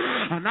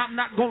 and I'm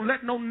not going to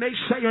let no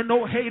naysayer,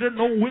 no hater,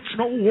 no witch,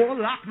 no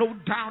warlock, no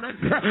downer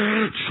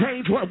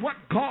change what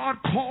God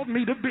called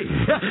me to be.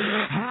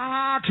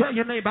 Tell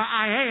your neighbor,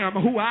 I am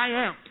who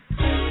I am.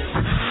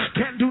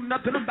 Can't do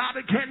nothing about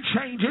it. Can't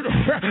change it.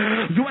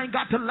 You ain't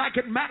got to like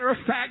it. Matter of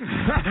fact,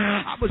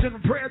 I was in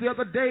prayer the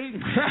other day,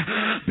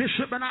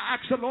 Bishop, and I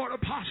asked the Lord,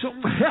 Apostle,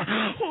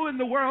 who in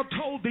the world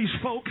told these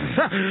folks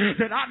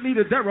that I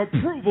needed their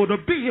approval to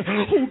be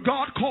who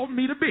God called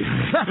me to be?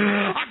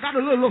 I got a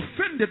little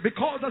offended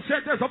because I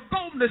said there's a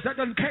boldness that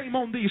done came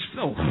on these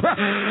folks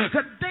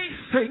that they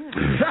think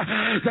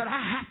that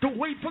I have to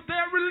wait for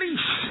their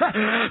release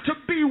to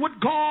be with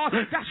God.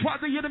 That's why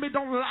the enemy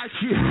don't like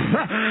you.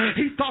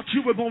 He thought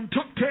you were going to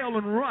tuck tail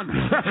and run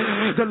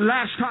the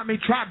last time he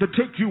tried to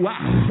take you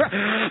out.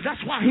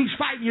 That's why he's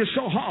fighting you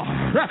so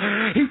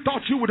hard. He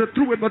thought you would have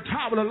threw in the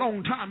towel a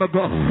long time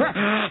ago.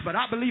 But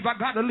I believe I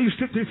got at least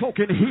 50 folk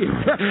in here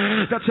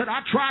that said,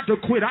 I tried to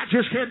quit, I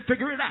just can't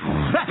figure it out.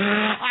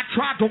 I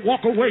tried to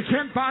walk away,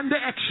 can't find the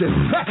exit.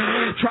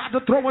 Tried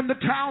to throw in the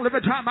towel,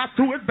 every time I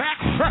threw it back,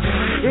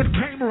 it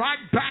came right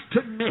back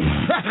to me.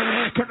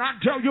 Can I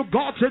tell you,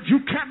 God said you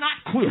cannot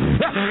quit.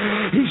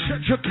 He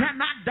said you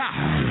cannot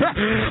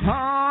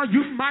die.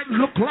 You might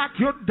look like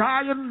you're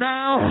dying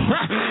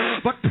now,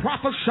 but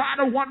prophesy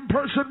to one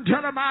person,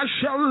 tell him I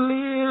shall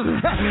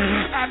live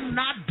and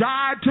not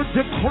die to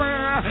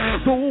declare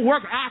the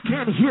work. I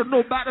can't hear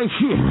nobody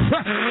here.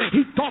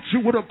 He thought you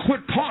would have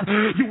quit part,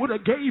 you would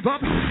have gave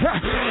up.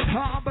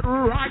 But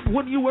right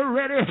when you were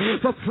ready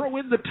to throw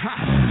in the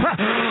towel,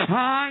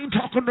 I ain't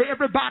talking to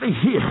everybody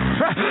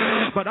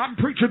here, but I'm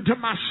preaching to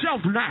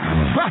myself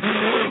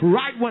now.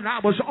 Right when I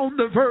was on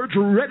the verge,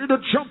 ready to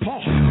jump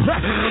off,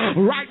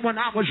 right when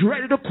I was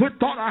ready to quit,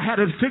 thought I had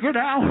it figured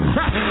out,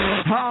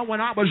 when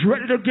I was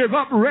ready to give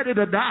up, ready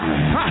to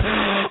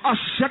die, a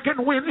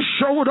second wind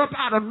showed up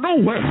out of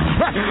nowhere.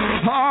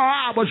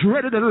 I was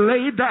ready to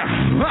lay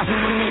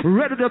down,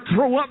 ready to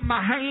throw up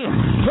my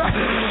hands,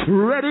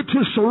 ready to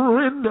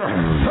surrender.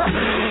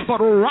 But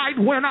right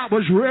when I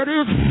was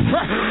ready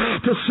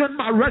to send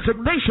my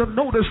resignation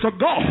notice to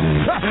God,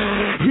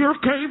 here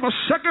came a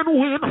second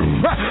wind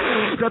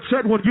that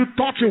said, when you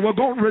thought you were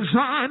going to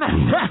resign,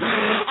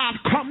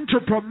 I've come to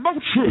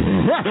promote you.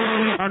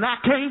 And I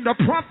came to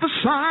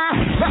prophesy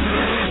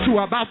to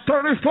about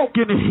 30 folk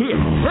in here.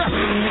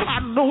 I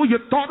know you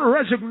thought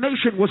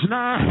resignation was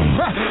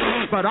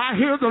nigh, but I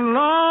hear the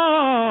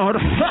Lord,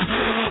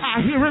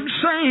 I hear him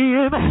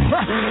saying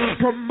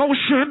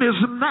promotion is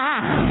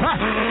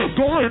nigh.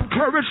 Go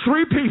encourage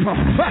 3 people.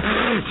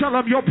 Tell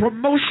them your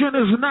promotion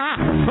is nigh.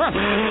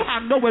 I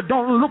know it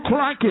don't look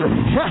like it.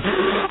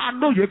 I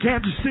know you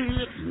can't see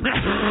it,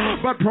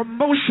 but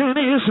promotion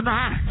is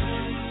nigh.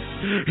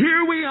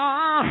 Here we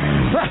are.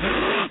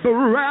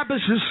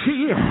 Barabbas is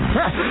here.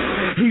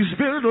 He's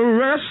been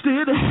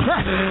arrested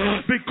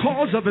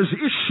because of his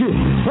issue.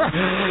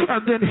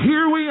 And then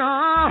here we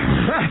are.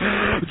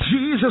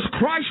 Jesus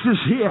Christ is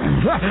here.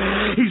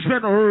 He's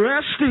been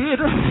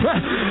arrested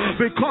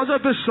because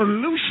of his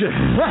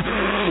solution.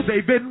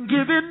 They've been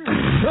given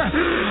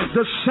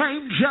the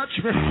same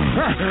judgment.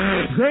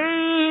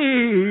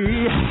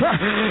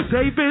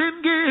 They've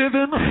been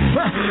given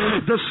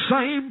the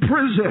same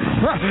prison.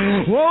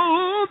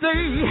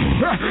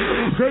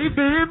 They've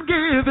been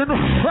given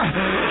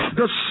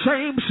the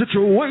same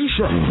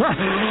situation.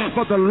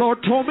 But the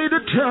Lord told me to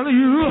tell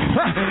you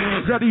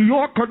that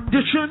your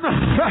condition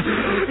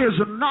is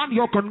not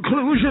your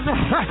conclusion.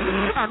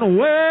 And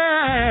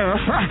where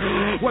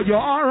you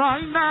are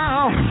right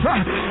now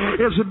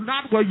is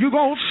not where you're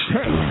going to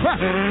stay.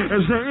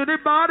 Is there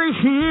anybody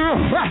here?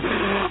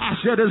 I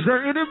said, is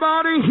there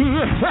anybody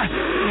here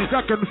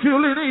that can feel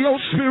it in your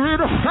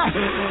spirit?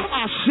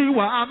 I see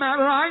where I'm at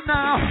right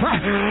now,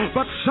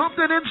 but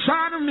something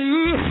inside of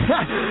me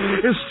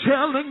is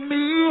telling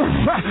me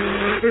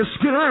it's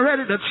getting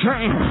ready to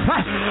change.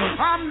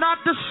 I'm not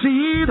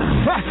deceived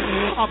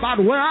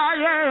about where I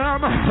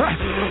am,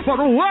 but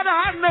what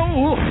I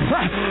know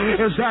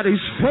is that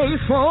he's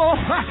faithful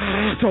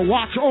to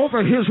watch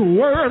over his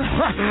word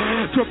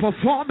to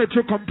perform it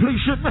to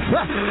completion.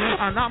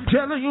 And I'm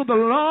telling you, the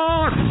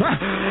Lord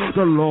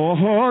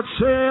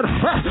said,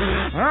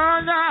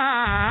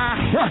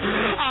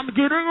 I'm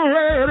getting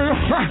ready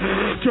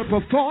to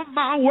perform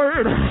my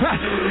word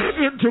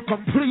into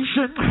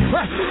completion.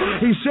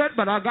 He said,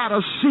 but I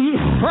gotta see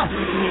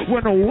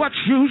when what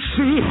you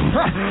see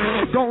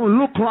don't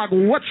look like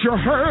what you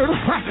heard.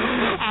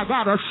 I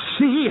gotta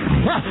see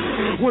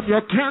when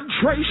you can't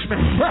trace me,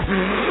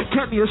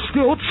 can you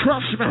still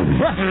trust me?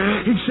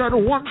 He said,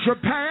 once you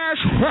pass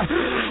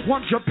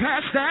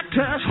that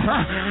test,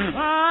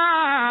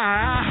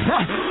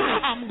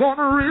 I'm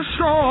gonna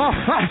restore.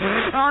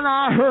 And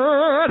I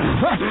heard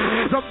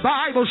the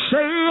Bible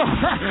say,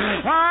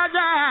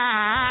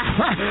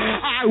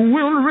 I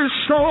will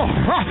restore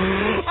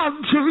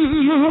unto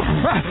you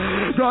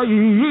the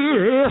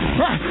years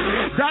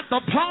that the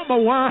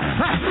palmer worm.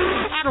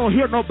 I don't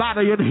hear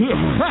nobody in here.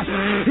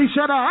 He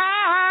said,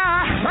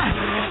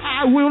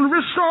 I will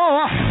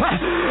restore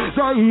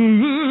the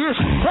years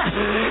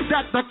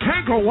that the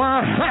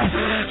cankerworm.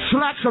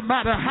 Slap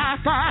somebody high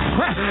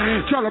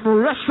five. Tell them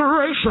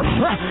restoration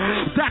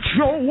That's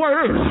your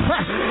word.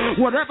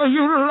 Whatever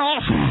you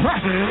lost,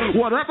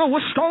 whatever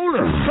was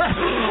stolen,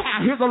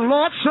 I hear the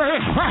Lord say,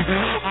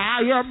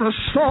 I am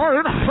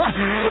restoring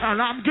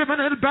and I'm giving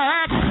it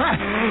back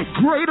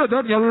greater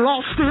than you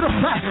lost it.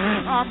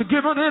 I'm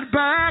giving it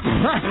back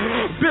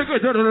bigger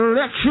than it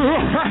left you,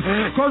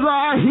 because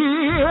I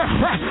hear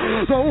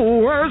the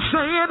word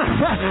saying,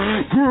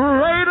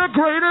 greater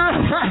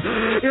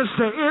is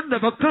the end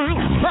of a thing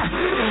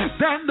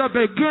than the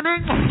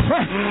beginning.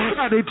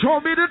 And he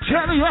told me to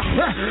tell you,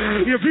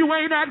 if you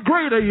ain't at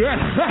greater yet,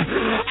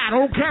 I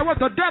don't care what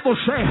the devil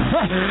says,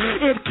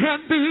 it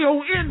can't be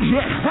your end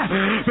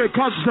yet,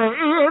 because the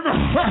end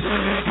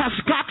has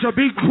got to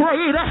be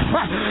greater.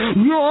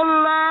 Your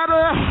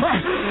ladder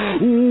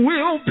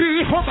will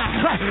be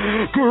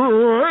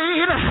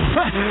great.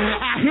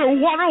 I hear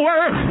one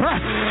word.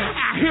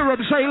 I hear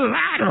him say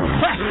ladder.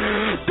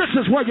 This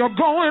is where you're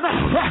going.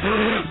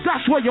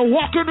 That's where you're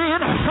walking in.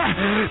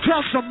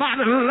 Tell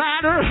somebody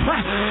ladder.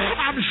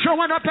 I'm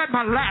showing up at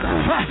my ladder.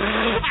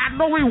 I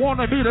know he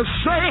wanted me to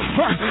say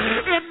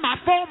in my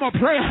former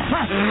prayer,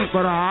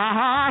 but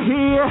I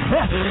hear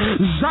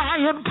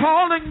Zion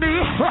calling me,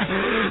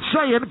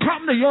 saying,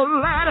 come to your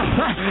ladder.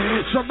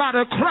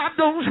 Somebody clap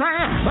those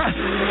hands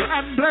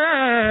and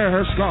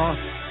bless God.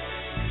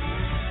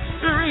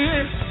 Here he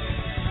is.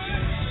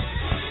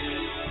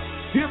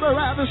 Here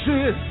Barabbas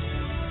is.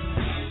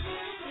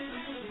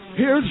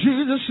 Here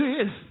Jesus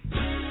is.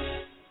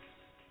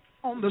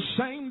 On the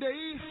same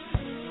day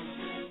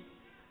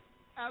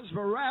as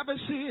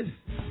Barabbas is,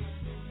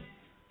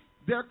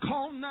 they're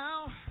called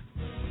now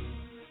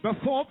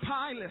before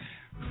Pilate.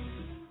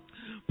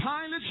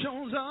 Pilate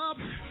shows up,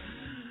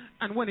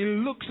 and when he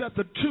looks at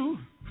the two,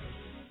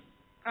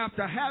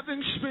 after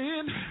having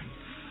spent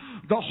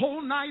the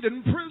whole night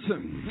in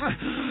prison,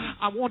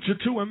 I want you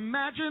to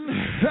imagine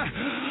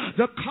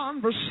the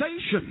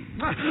conversation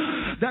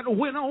that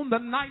went on the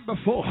night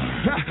before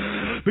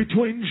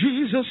between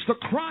Jesus the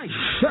Christ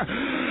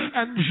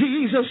and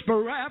Jesus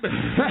Barabbas.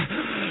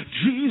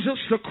 Jesus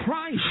the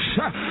Christ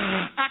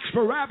asked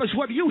Barabbas,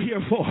 what are you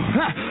here for?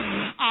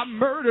 I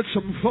murdered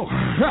some folk,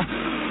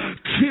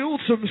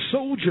 killed some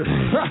soldiers,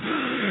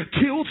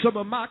 killed some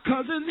of my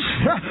cousins,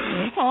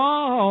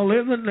 all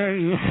in the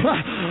name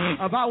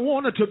of I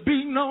wanted to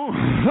be known.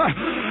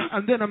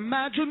 And then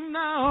imagine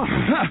now,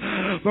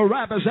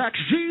 Barabbas asked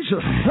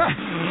Jesus,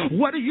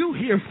 what are you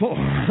here for?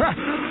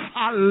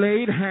 I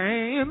laid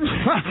hands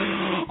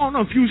on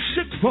a few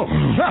sick folk,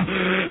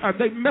 and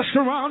they messed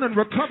around and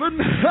recovered.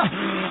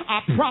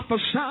 I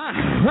prophesied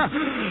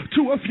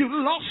to a few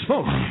lost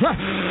folk,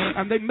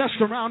 and they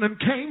messed around and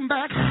came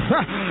back.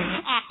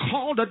 I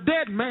called a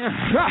dead man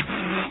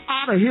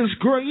out of his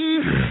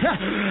grave,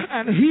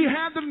 and he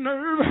had the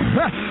nerve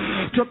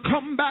to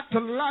come back to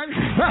life.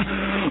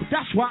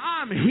 That's why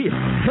I'm here.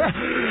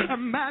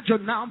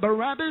 Imagine now,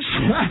 Barabbas,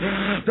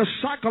 the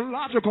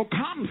psychological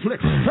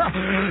conflict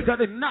that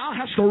it now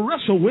has to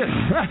wrestle with.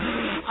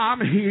 I'm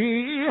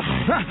here,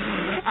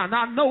 and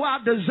I know I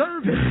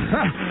deserve it.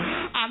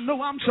 I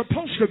know I'm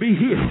supposed to be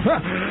here.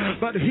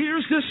 But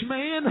here's this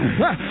man,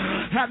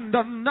 hadn't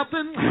done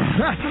nothing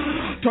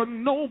to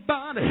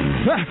nobody,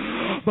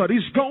 but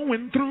he's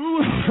going through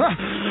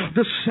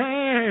the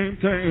same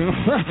thing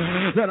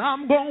that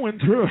I'm going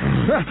through.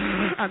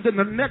 And then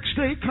the next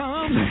day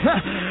comes,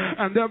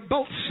 and they're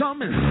both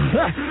summoned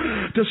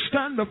to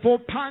stand before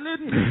Pilate.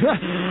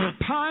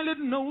 Pilate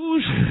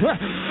knows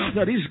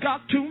that he's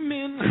got two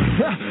men.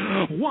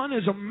 One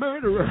is a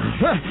murderer,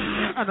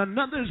 and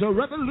another is a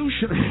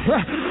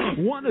revolutionary.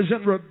 One is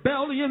in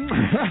rebellion,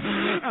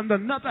 and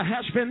another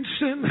has been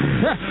sent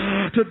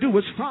to do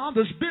his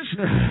father's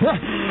business.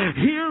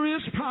 Here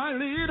is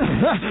Pilate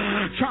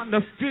trying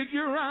to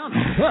figure out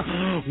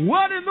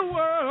what in the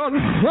world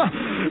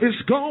is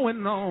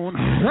going on.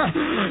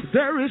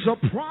 There is a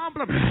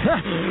problem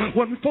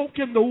when folk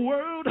in the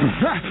world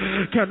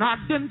can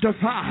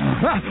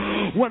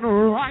identify when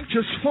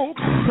righteous folk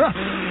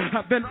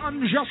have been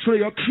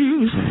unjustly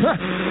accused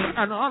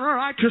and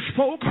unrighteous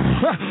folk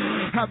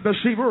have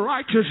received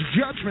righteous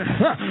judgment.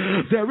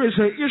 There is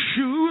an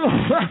issue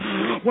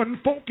when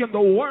folk in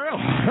the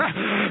world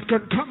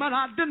can come and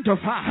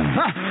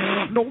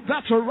identify, no,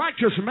 that's a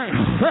righteous man,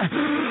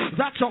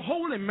 that's a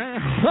holy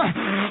man,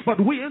 but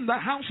we in the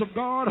house of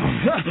God,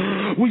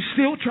 we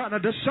still trying to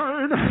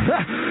discern,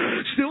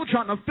 still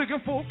trying to figure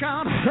folk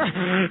out.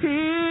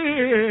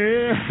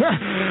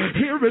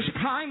 Here is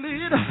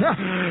Pilate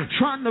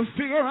trying to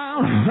figure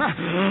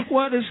out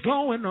what is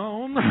going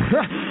on.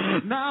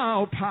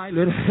 Now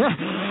Pilate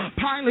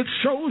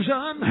shows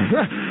up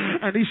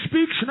and he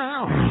speaks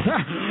now.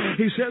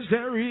 He says,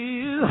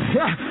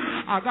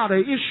 I got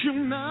an issue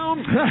now.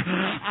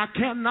 I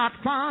cannot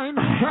cannot find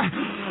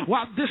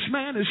why this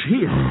man is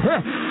here.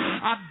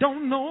 I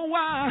don't know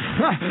why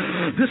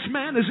this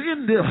man is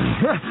in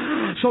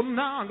there. So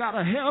now I got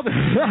to help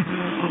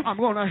him. I'm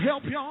going to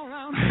help y'all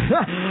out.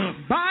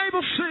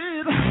 Bible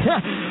said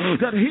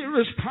that here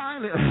is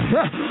Pilate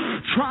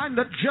trying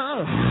to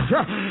judge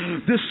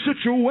this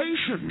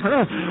situation.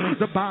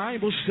 The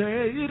Bible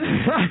said,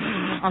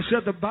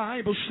 the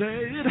Bible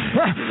said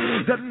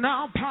that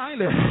now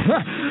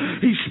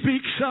Pilate, he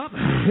speaks up.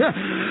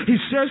 He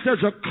says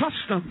there's a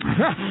custom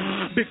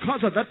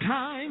because of the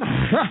time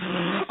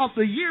of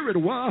the year it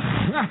was.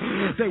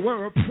 They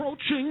were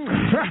approaching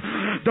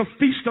the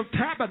Feast of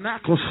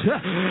Tabernacles,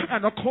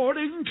 and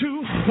according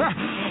to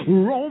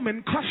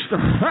Roman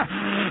custom,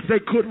 they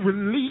could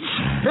release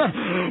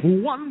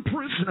one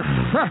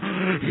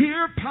prisoner.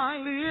 Here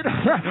Pilate,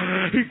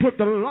 he put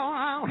the law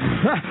out.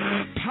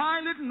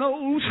 Pilate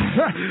knows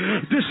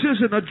this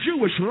isn't a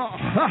Jewish law,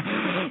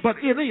 but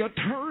any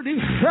attorney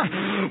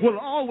will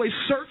always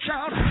search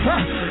out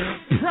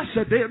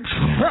precedents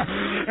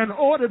in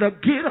order to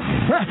get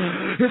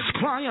his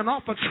client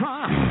off a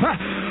trial.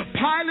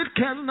 Pilate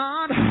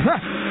cannot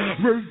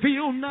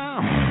reveal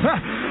now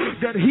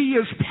that he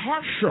is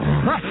partial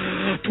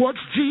towards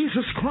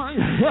Jesus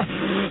Christ,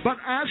 but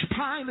as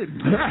Pilate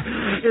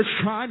is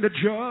trying to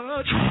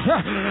judge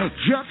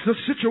the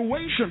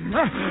situation,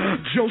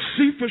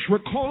 Josephus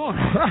records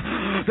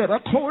that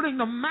according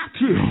to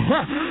Matthew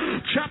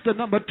chapter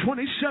number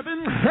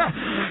 27,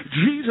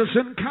 Jesus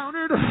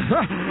encountered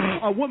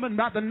a woman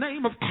by the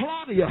name of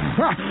Claudia.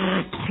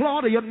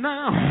 Claudia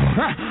now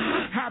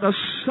had a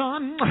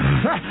son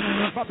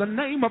by the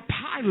name of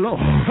Philo,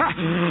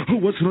 who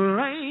was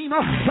lame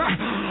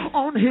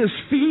on his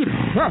feet.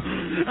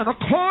 And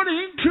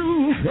according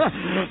to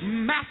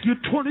Matthew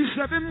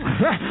 27,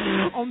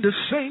 on the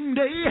same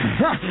day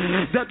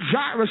that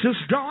Jairus'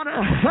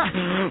 daughter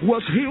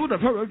was healed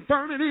of her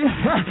infirmity,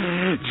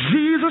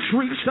 Jesus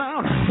reached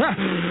out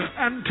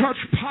and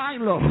touched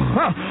Philo,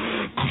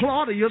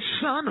 Claudia's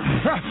son.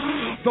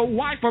 The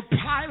wife of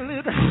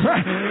Pilate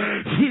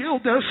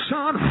healed their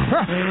son.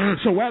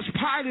 So as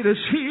Pilate is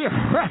here,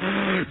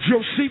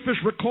 Josephus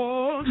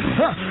records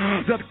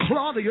that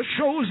Claudia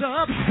shows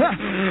up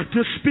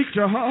to speak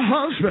to her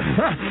husband.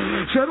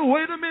 Said,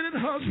 wait a minute,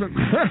 husband.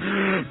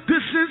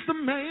 This is the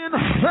man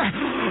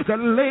that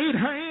laid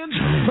hands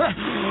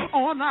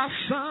on our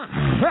son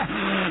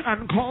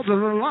and caused his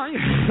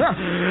life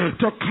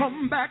to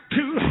come back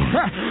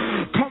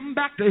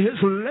to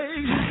his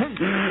legs.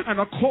 And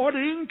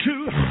according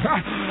to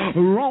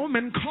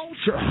Roman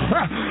culture,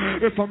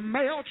 if a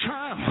male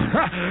child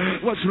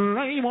was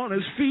lame on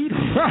his feet,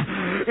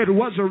 it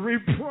was a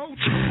reproach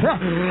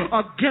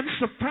against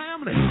the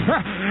family.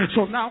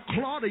 So now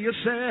Claudia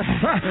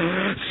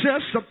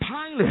says to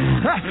Pilate,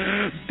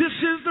 this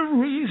is the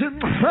reason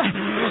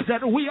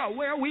that we are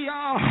where we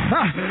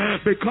are,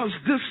 because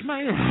this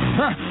man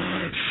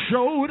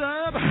showed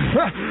up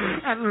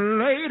and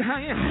laid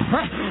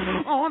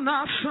hands on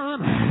our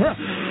son.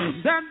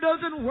 That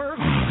doesn't work.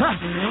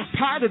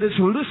 Pilate is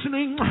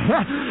listening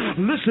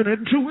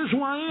to his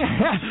wife.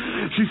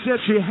 She said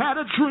she had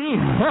a dream,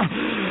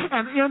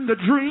 and in the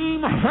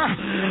dream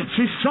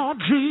she saw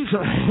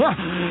Jesus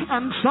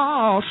and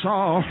saw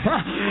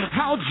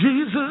how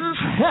Jesus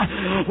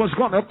was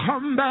going to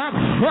come back.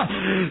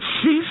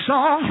 She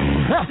saw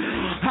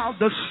how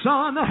the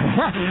son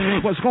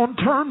was going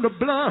to turn to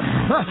blood.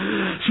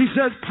 She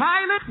says,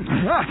 Pilate,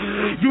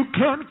 you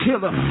can't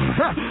kill him.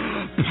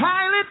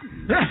 Pilate,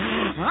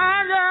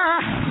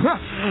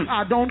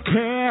 I don't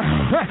care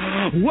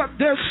what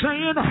they're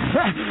saying.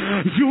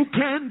 You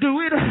can do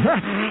it.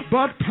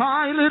 But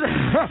Pilate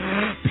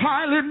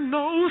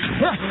knows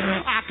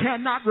I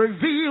cannot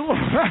reveal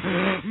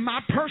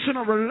my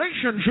personal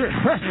relationship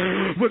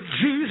with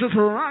Jesus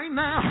right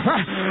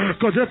now,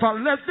 because if I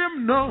let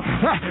them know,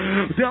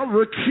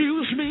 they'll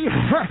accuse me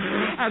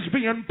as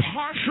being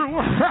partial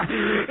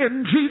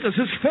in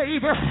Jesus'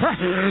 favor.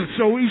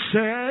 So he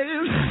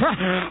says,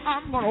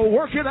 I'm going to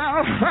work it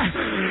out.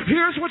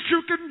 Here's what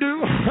you can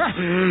do.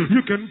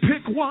 You can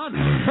pick one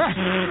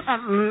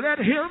and let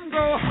him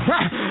go,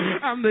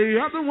 and the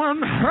other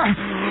one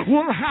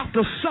will have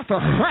to suffer.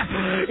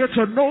 It's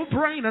a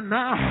no-brainer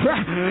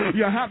now.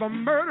 You have a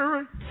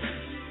murderer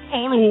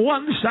on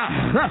one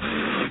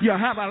side, you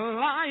have a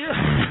liar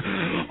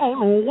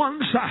on one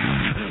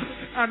side,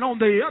 and on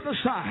the other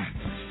side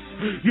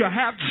you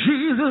have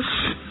Jesus,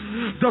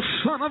 the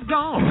Son of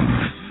God,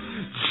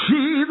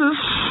 Jesus,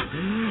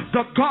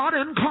 the God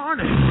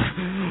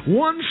incarnate.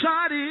 One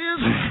side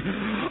is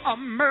a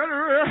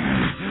murderer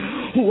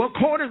who,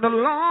 according to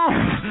law,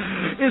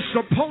 is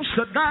supposed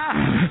to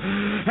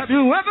die. Have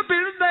you ever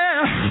been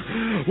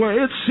there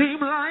where it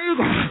seemed like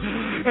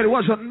it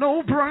was a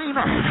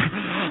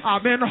no-brainer?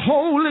 I've been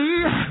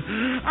holy,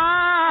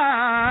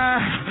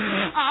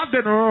 I've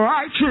been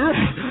righteous.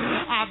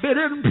 I've been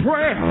in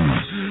prayer.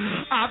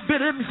 I've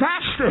been in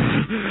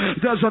fasting.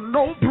 There's a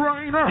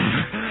no-brainer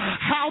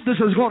how this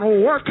is going to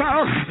work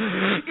out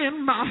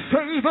in my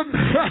favor.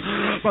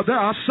 But there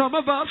are some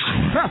of us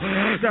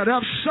that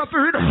have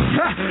suffered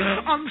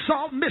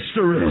unsolved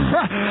mystery.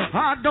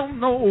 I don't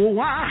know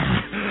why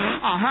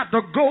I had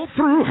to go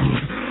through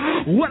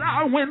what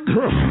I went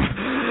through.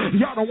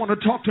 Y'all don't want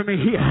to talk to me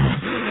here.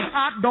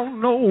 I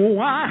don't know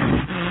why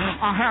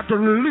I had to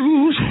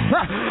lose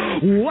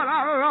what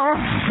I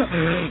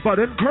lost. But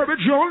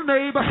encourage your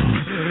neighbor.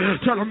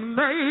 Tell him,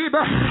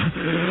 neighbor,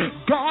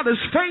 God is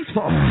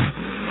faithful.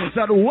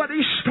 That what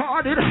he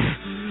started,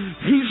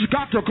 he's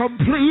got to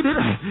complete it.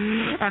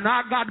 And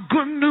I got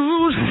good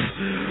news.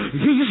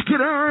 He's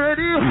getting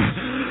ready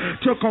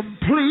to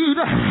complete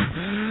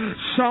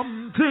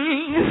some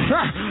things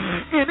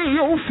in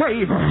your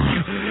favor.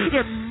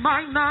 It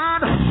might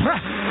not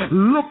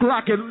look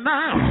like it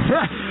now.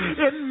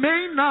 It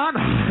may not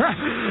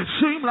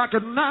seem like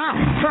it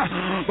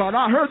now. But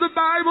I heard the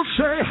Bible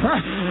say,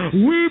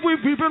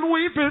 we've been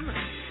weeping.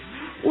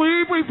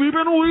 We've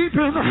been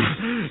weeping,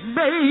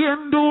 may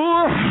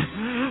endure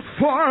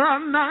for a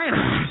night.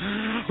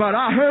 But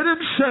I heard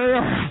him say,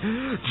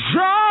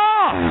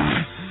 joy,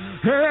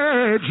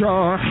 hey,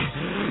 joy.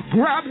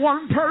 Grab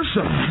one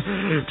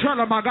person, tell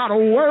them I got a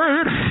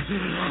word.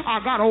 I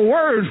got a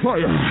word for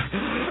you.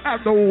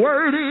 And the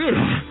word is,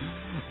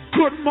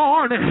 good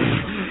morning.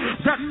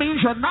 That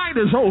means your night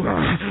is over.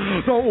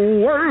 The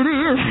word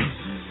is,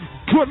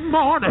 good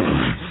morning.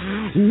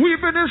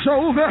 Weeping is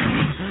over.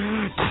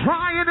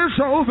 Crying is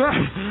over.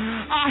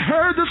 I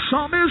heard the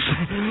psalmist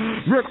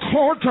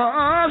record to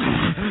us,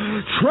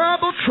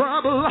 trouble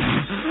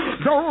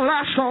don't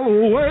last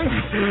always.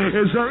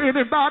 Is there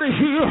anybody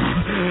here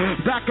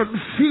that can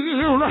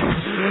feel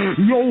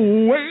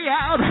your way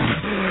out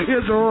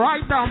is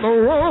right down the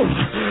road?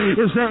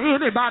 Is there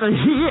anybody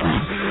here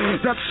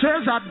that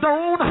says I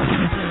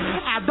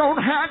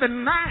don't have it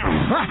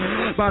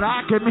now, but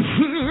I can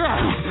hear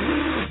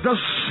the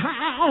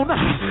sound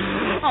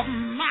of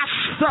my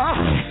stuff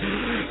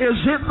is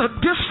in the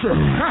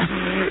distance.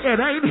 It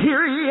ain't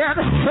here yet.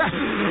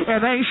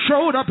 It ain't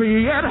showed up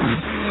yet.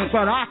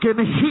 But I can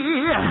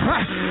hear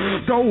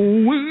the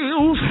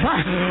wheels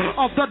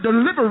of the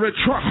delivery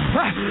truck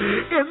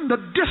in the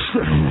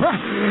distance.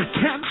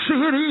 Can't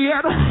see it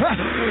yet.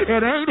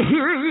 It ain't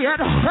here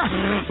yet.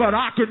 But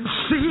I can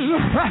see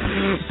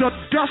the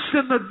dust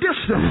in the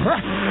distance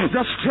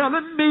that's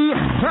telling me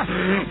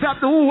that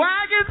the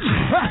wagons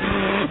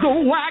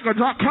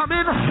are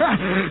coming.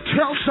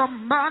 Tell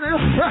somebody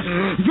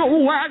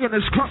your wagon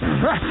is coming.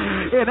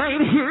 It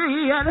ain't here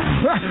yet.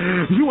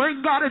 You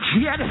ain't got it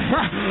yet.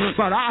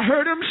 But I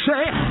heard him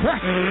say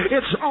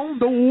it's on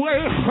the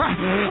way.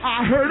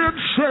 I heard him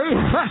say,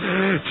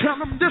 tell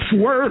him this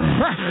word.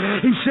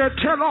 He said,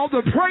 tell all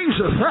the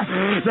praisers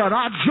that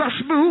I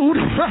just moved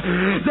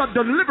the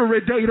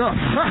delivery date up.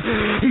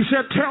 He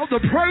said, tell the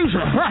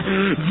praiser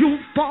you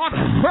thought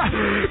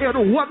it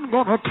wasn't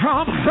gonna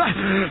come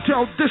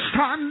till this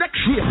time next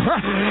year.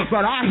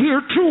 But I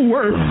hear two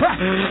words.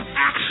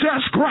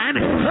 Access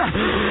granted.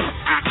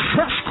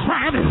 Access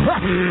granted.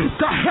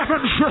 The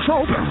heavens just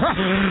open.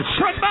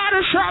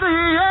 Somebody shout it,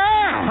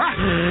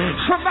 yeah.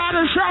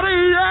 Somebody shout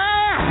it,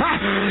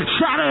 yeah.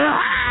 Shout it, yeah.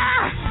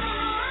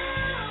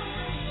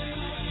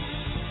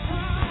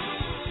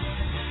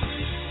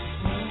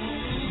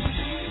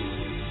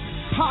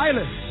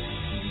 Pilot.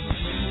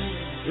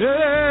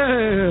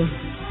 Yeah.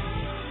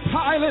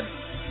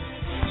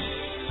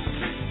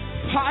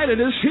 Pilot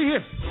is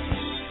here.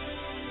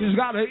 He's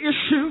got an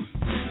issue.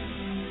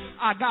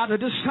 I got to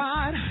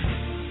decide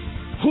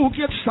who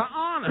gets the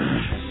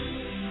honor.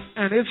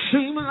 And it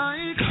seemed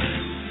like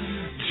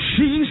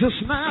Jesus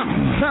now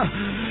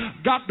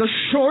got the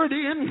short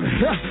end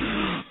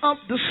of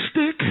the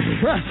stick.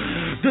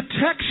 The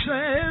text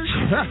says,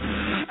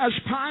 as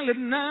Pilate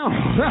now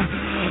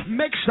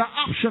makes the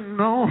option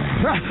known,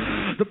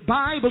 the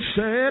Bible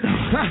said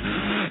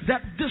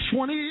that this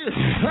one is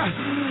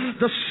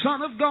the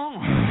Son of God.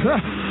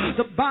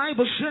 The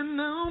Bible said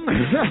no.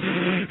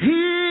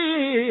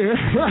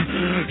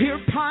 Here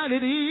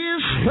Pilate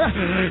is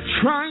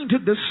trying to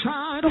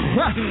decide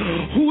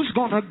who's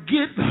going to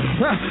get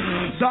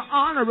the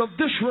honor of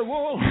this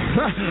reward.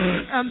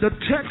 And the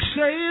text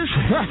says,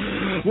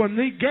 when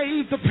they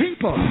gave the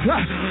people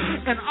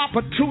an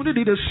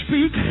opportunity to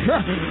speak,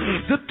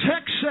 the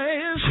text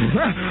says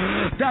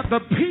that the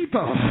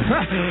people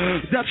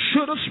that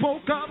should have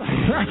spoke up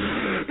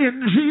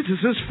in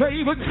Jesus'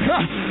 favor,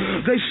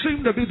 they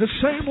seem to be the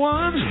same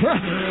ones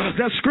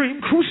that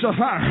scream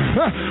crucify.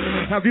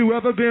 Have you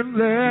ever been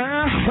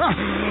there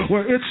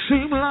where it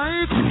seemed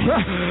like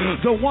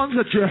the ones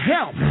that you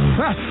helped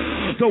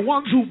the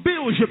ones who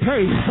bills you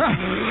pay,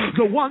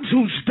 the ones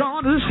whose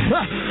daughters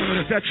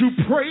that you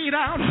prayed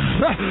out,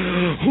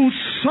 whose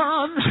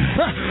sons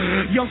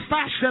you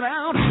fasted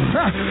out.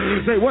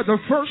 They were the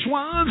first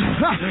ones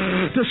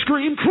to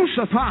scream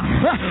crucify.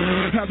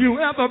 Have you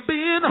ever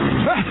been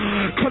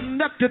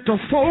connected to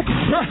folks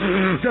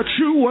that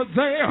you were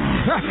there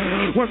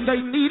when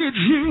they needed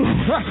you?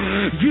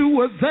 You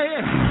were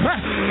there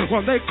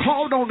when they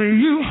called on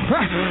you,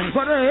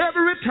 but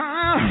every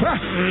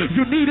time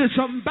you needed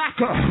some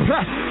backup,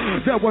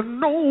 there was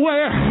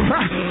nowhere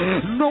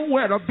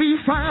to be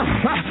found.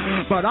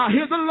 But I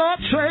hear the Lord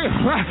say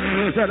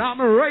that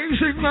I'm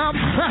raising up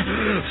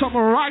some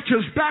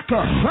righteous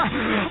backup.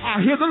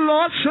 I hear the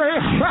Lord say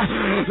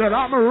that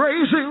I'm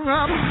raising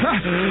up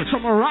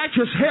some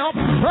righteous help.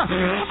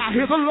 I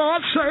hear the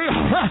Lord say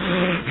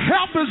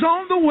help is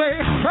on the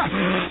way.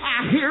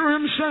 I hear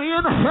him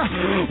saying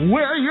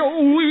where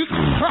you're weak,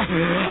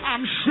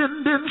 I'm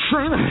sending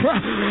strength.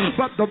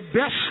 But the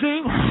best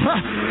thing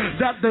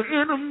that the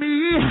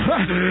enemy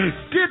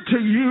did to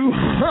you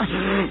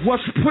was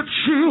put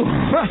you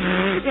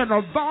in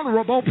a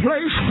vulnerable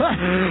place.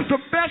 The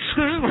best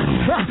thing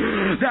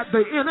that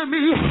the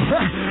enemy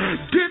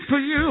did for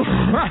you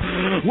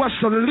was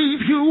to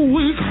leave you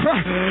weak,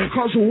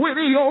 because when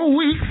you're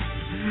weak,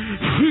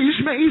 he's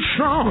made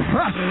strong.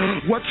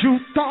 What you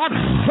thought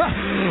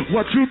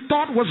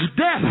was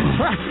death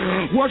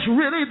was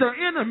really the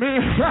enemy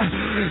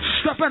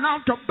stepping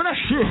out to bless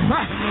you.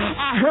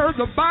 I heard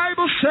the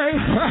Bible say,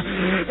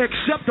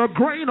 except a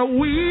grain of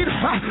weed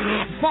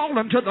fall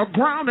into the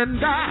ground and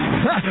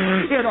die,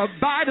 it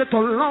abideth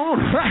alone.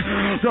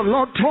 The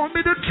Lord told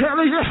me to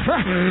tell you,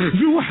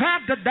 you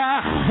had to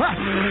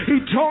die.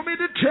 He told me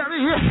to tell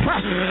you,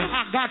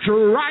 I got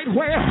you right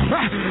where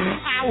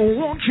I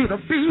want you to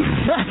be.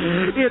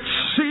 It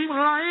seemed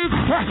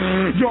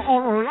like you're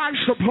on life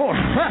support.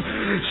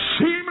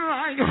 Seemed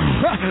like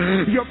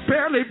you're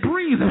barely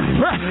breathing.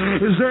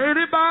 Is there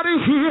anybody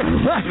here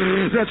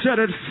that said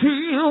it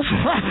feels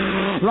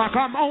like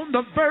I'm on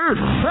the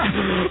verge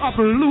of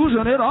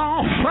losing it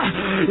all?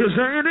 Is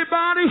there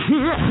anybody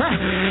here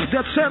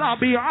that said, I'll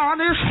be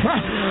honest,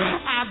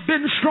 I've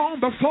been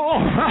strong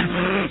before,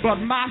 but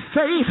my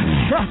faith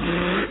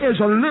is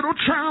a little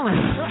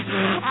challenged?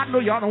 I know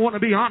y'all don't want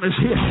to be honest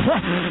here,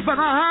 but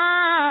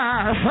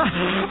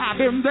I've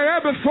been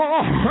there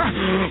before.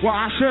 Well,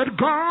 I said,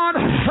 God,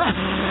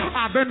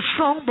 I've been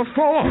strong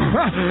before,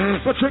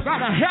 but you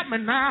gotta help me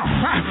now.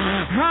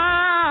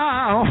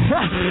 How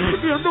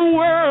in the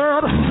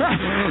world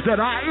did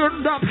I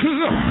end up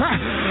here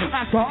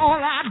after all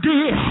I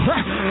did,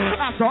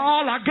 after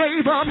all I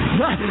gave up,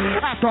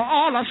 after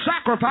all I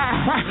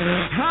sacrificed?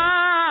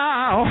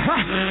 How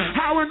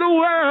in the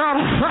world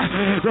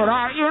did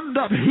I end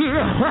up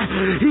here?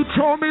 He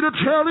told me to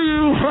tell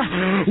you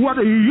what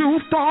you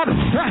thought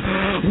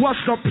was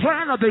the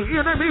plan of the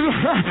enemy.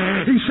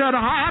 He said,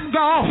 I'm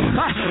gone.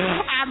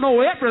 I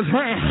know everything.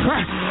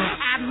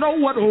 I know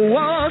what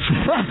was.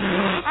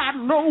 I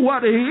know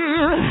what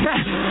is.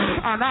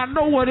 And I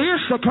know what is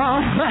to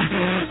come.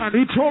 And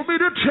he told me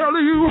to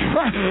tell you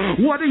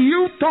what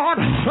you thought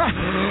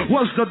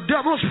was the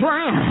devil's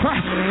plan.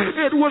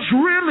 It was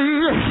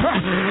really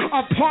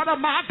a part of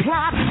my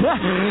plot.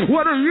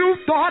 What you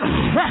thought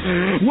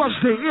was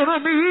the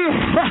enemy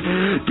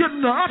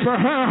getting the upper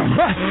hand,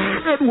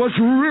 it was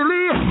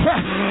really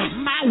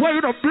my way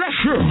to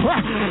bless you.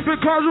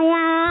 Because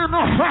when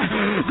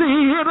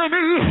the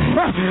enemy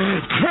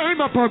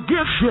came up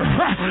against you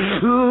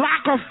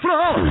like a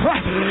flood,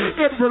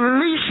 it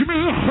released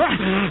me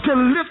to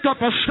lift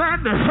up a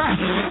standard.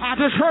 I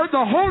just heard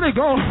the Holy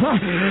Ghost.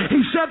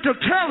 He said to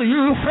tell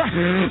you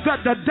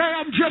that the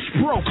dam just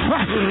broke.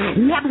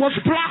 What was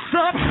blocked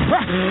up,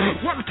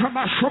 what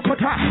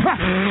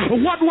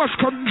was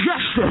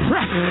congested,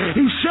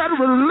 he said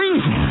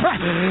release.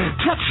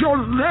 Touch your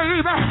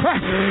neighbor.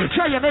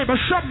 Tell your neighbor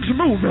something's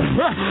moving.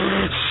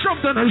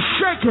 Something is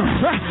shaking.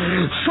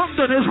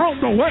 Something is on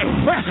the way.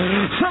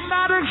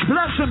 Somebody's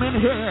blessing in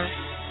here.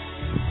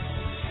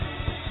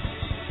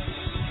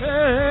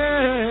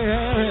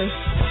 Hey.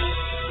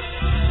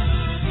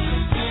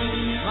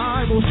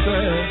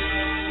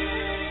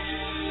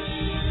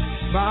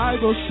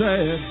 Bible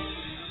said,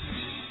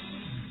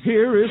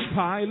 here is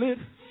Pilate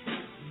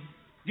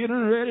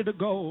getting ready to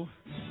go.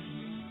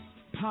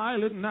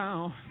 Pilate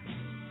now,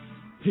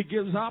 he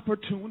gives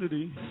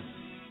opportunity.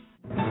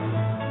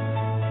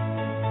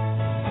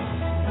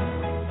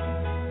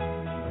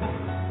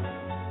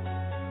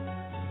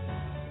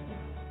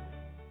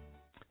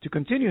 To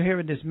continue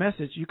hearing this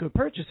message, you can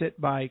purchase it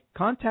by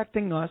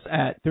contacting us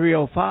at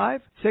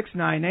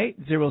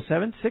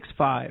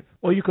 305-698-0765.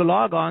 Or you can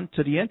log on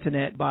to the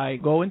internet by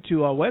going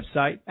to our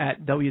website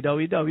at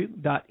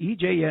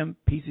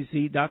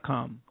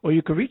www.ejmpcc.com. Or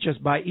you can reach us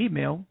by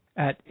email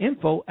at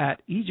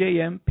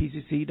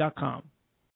info@ejmpcc.com.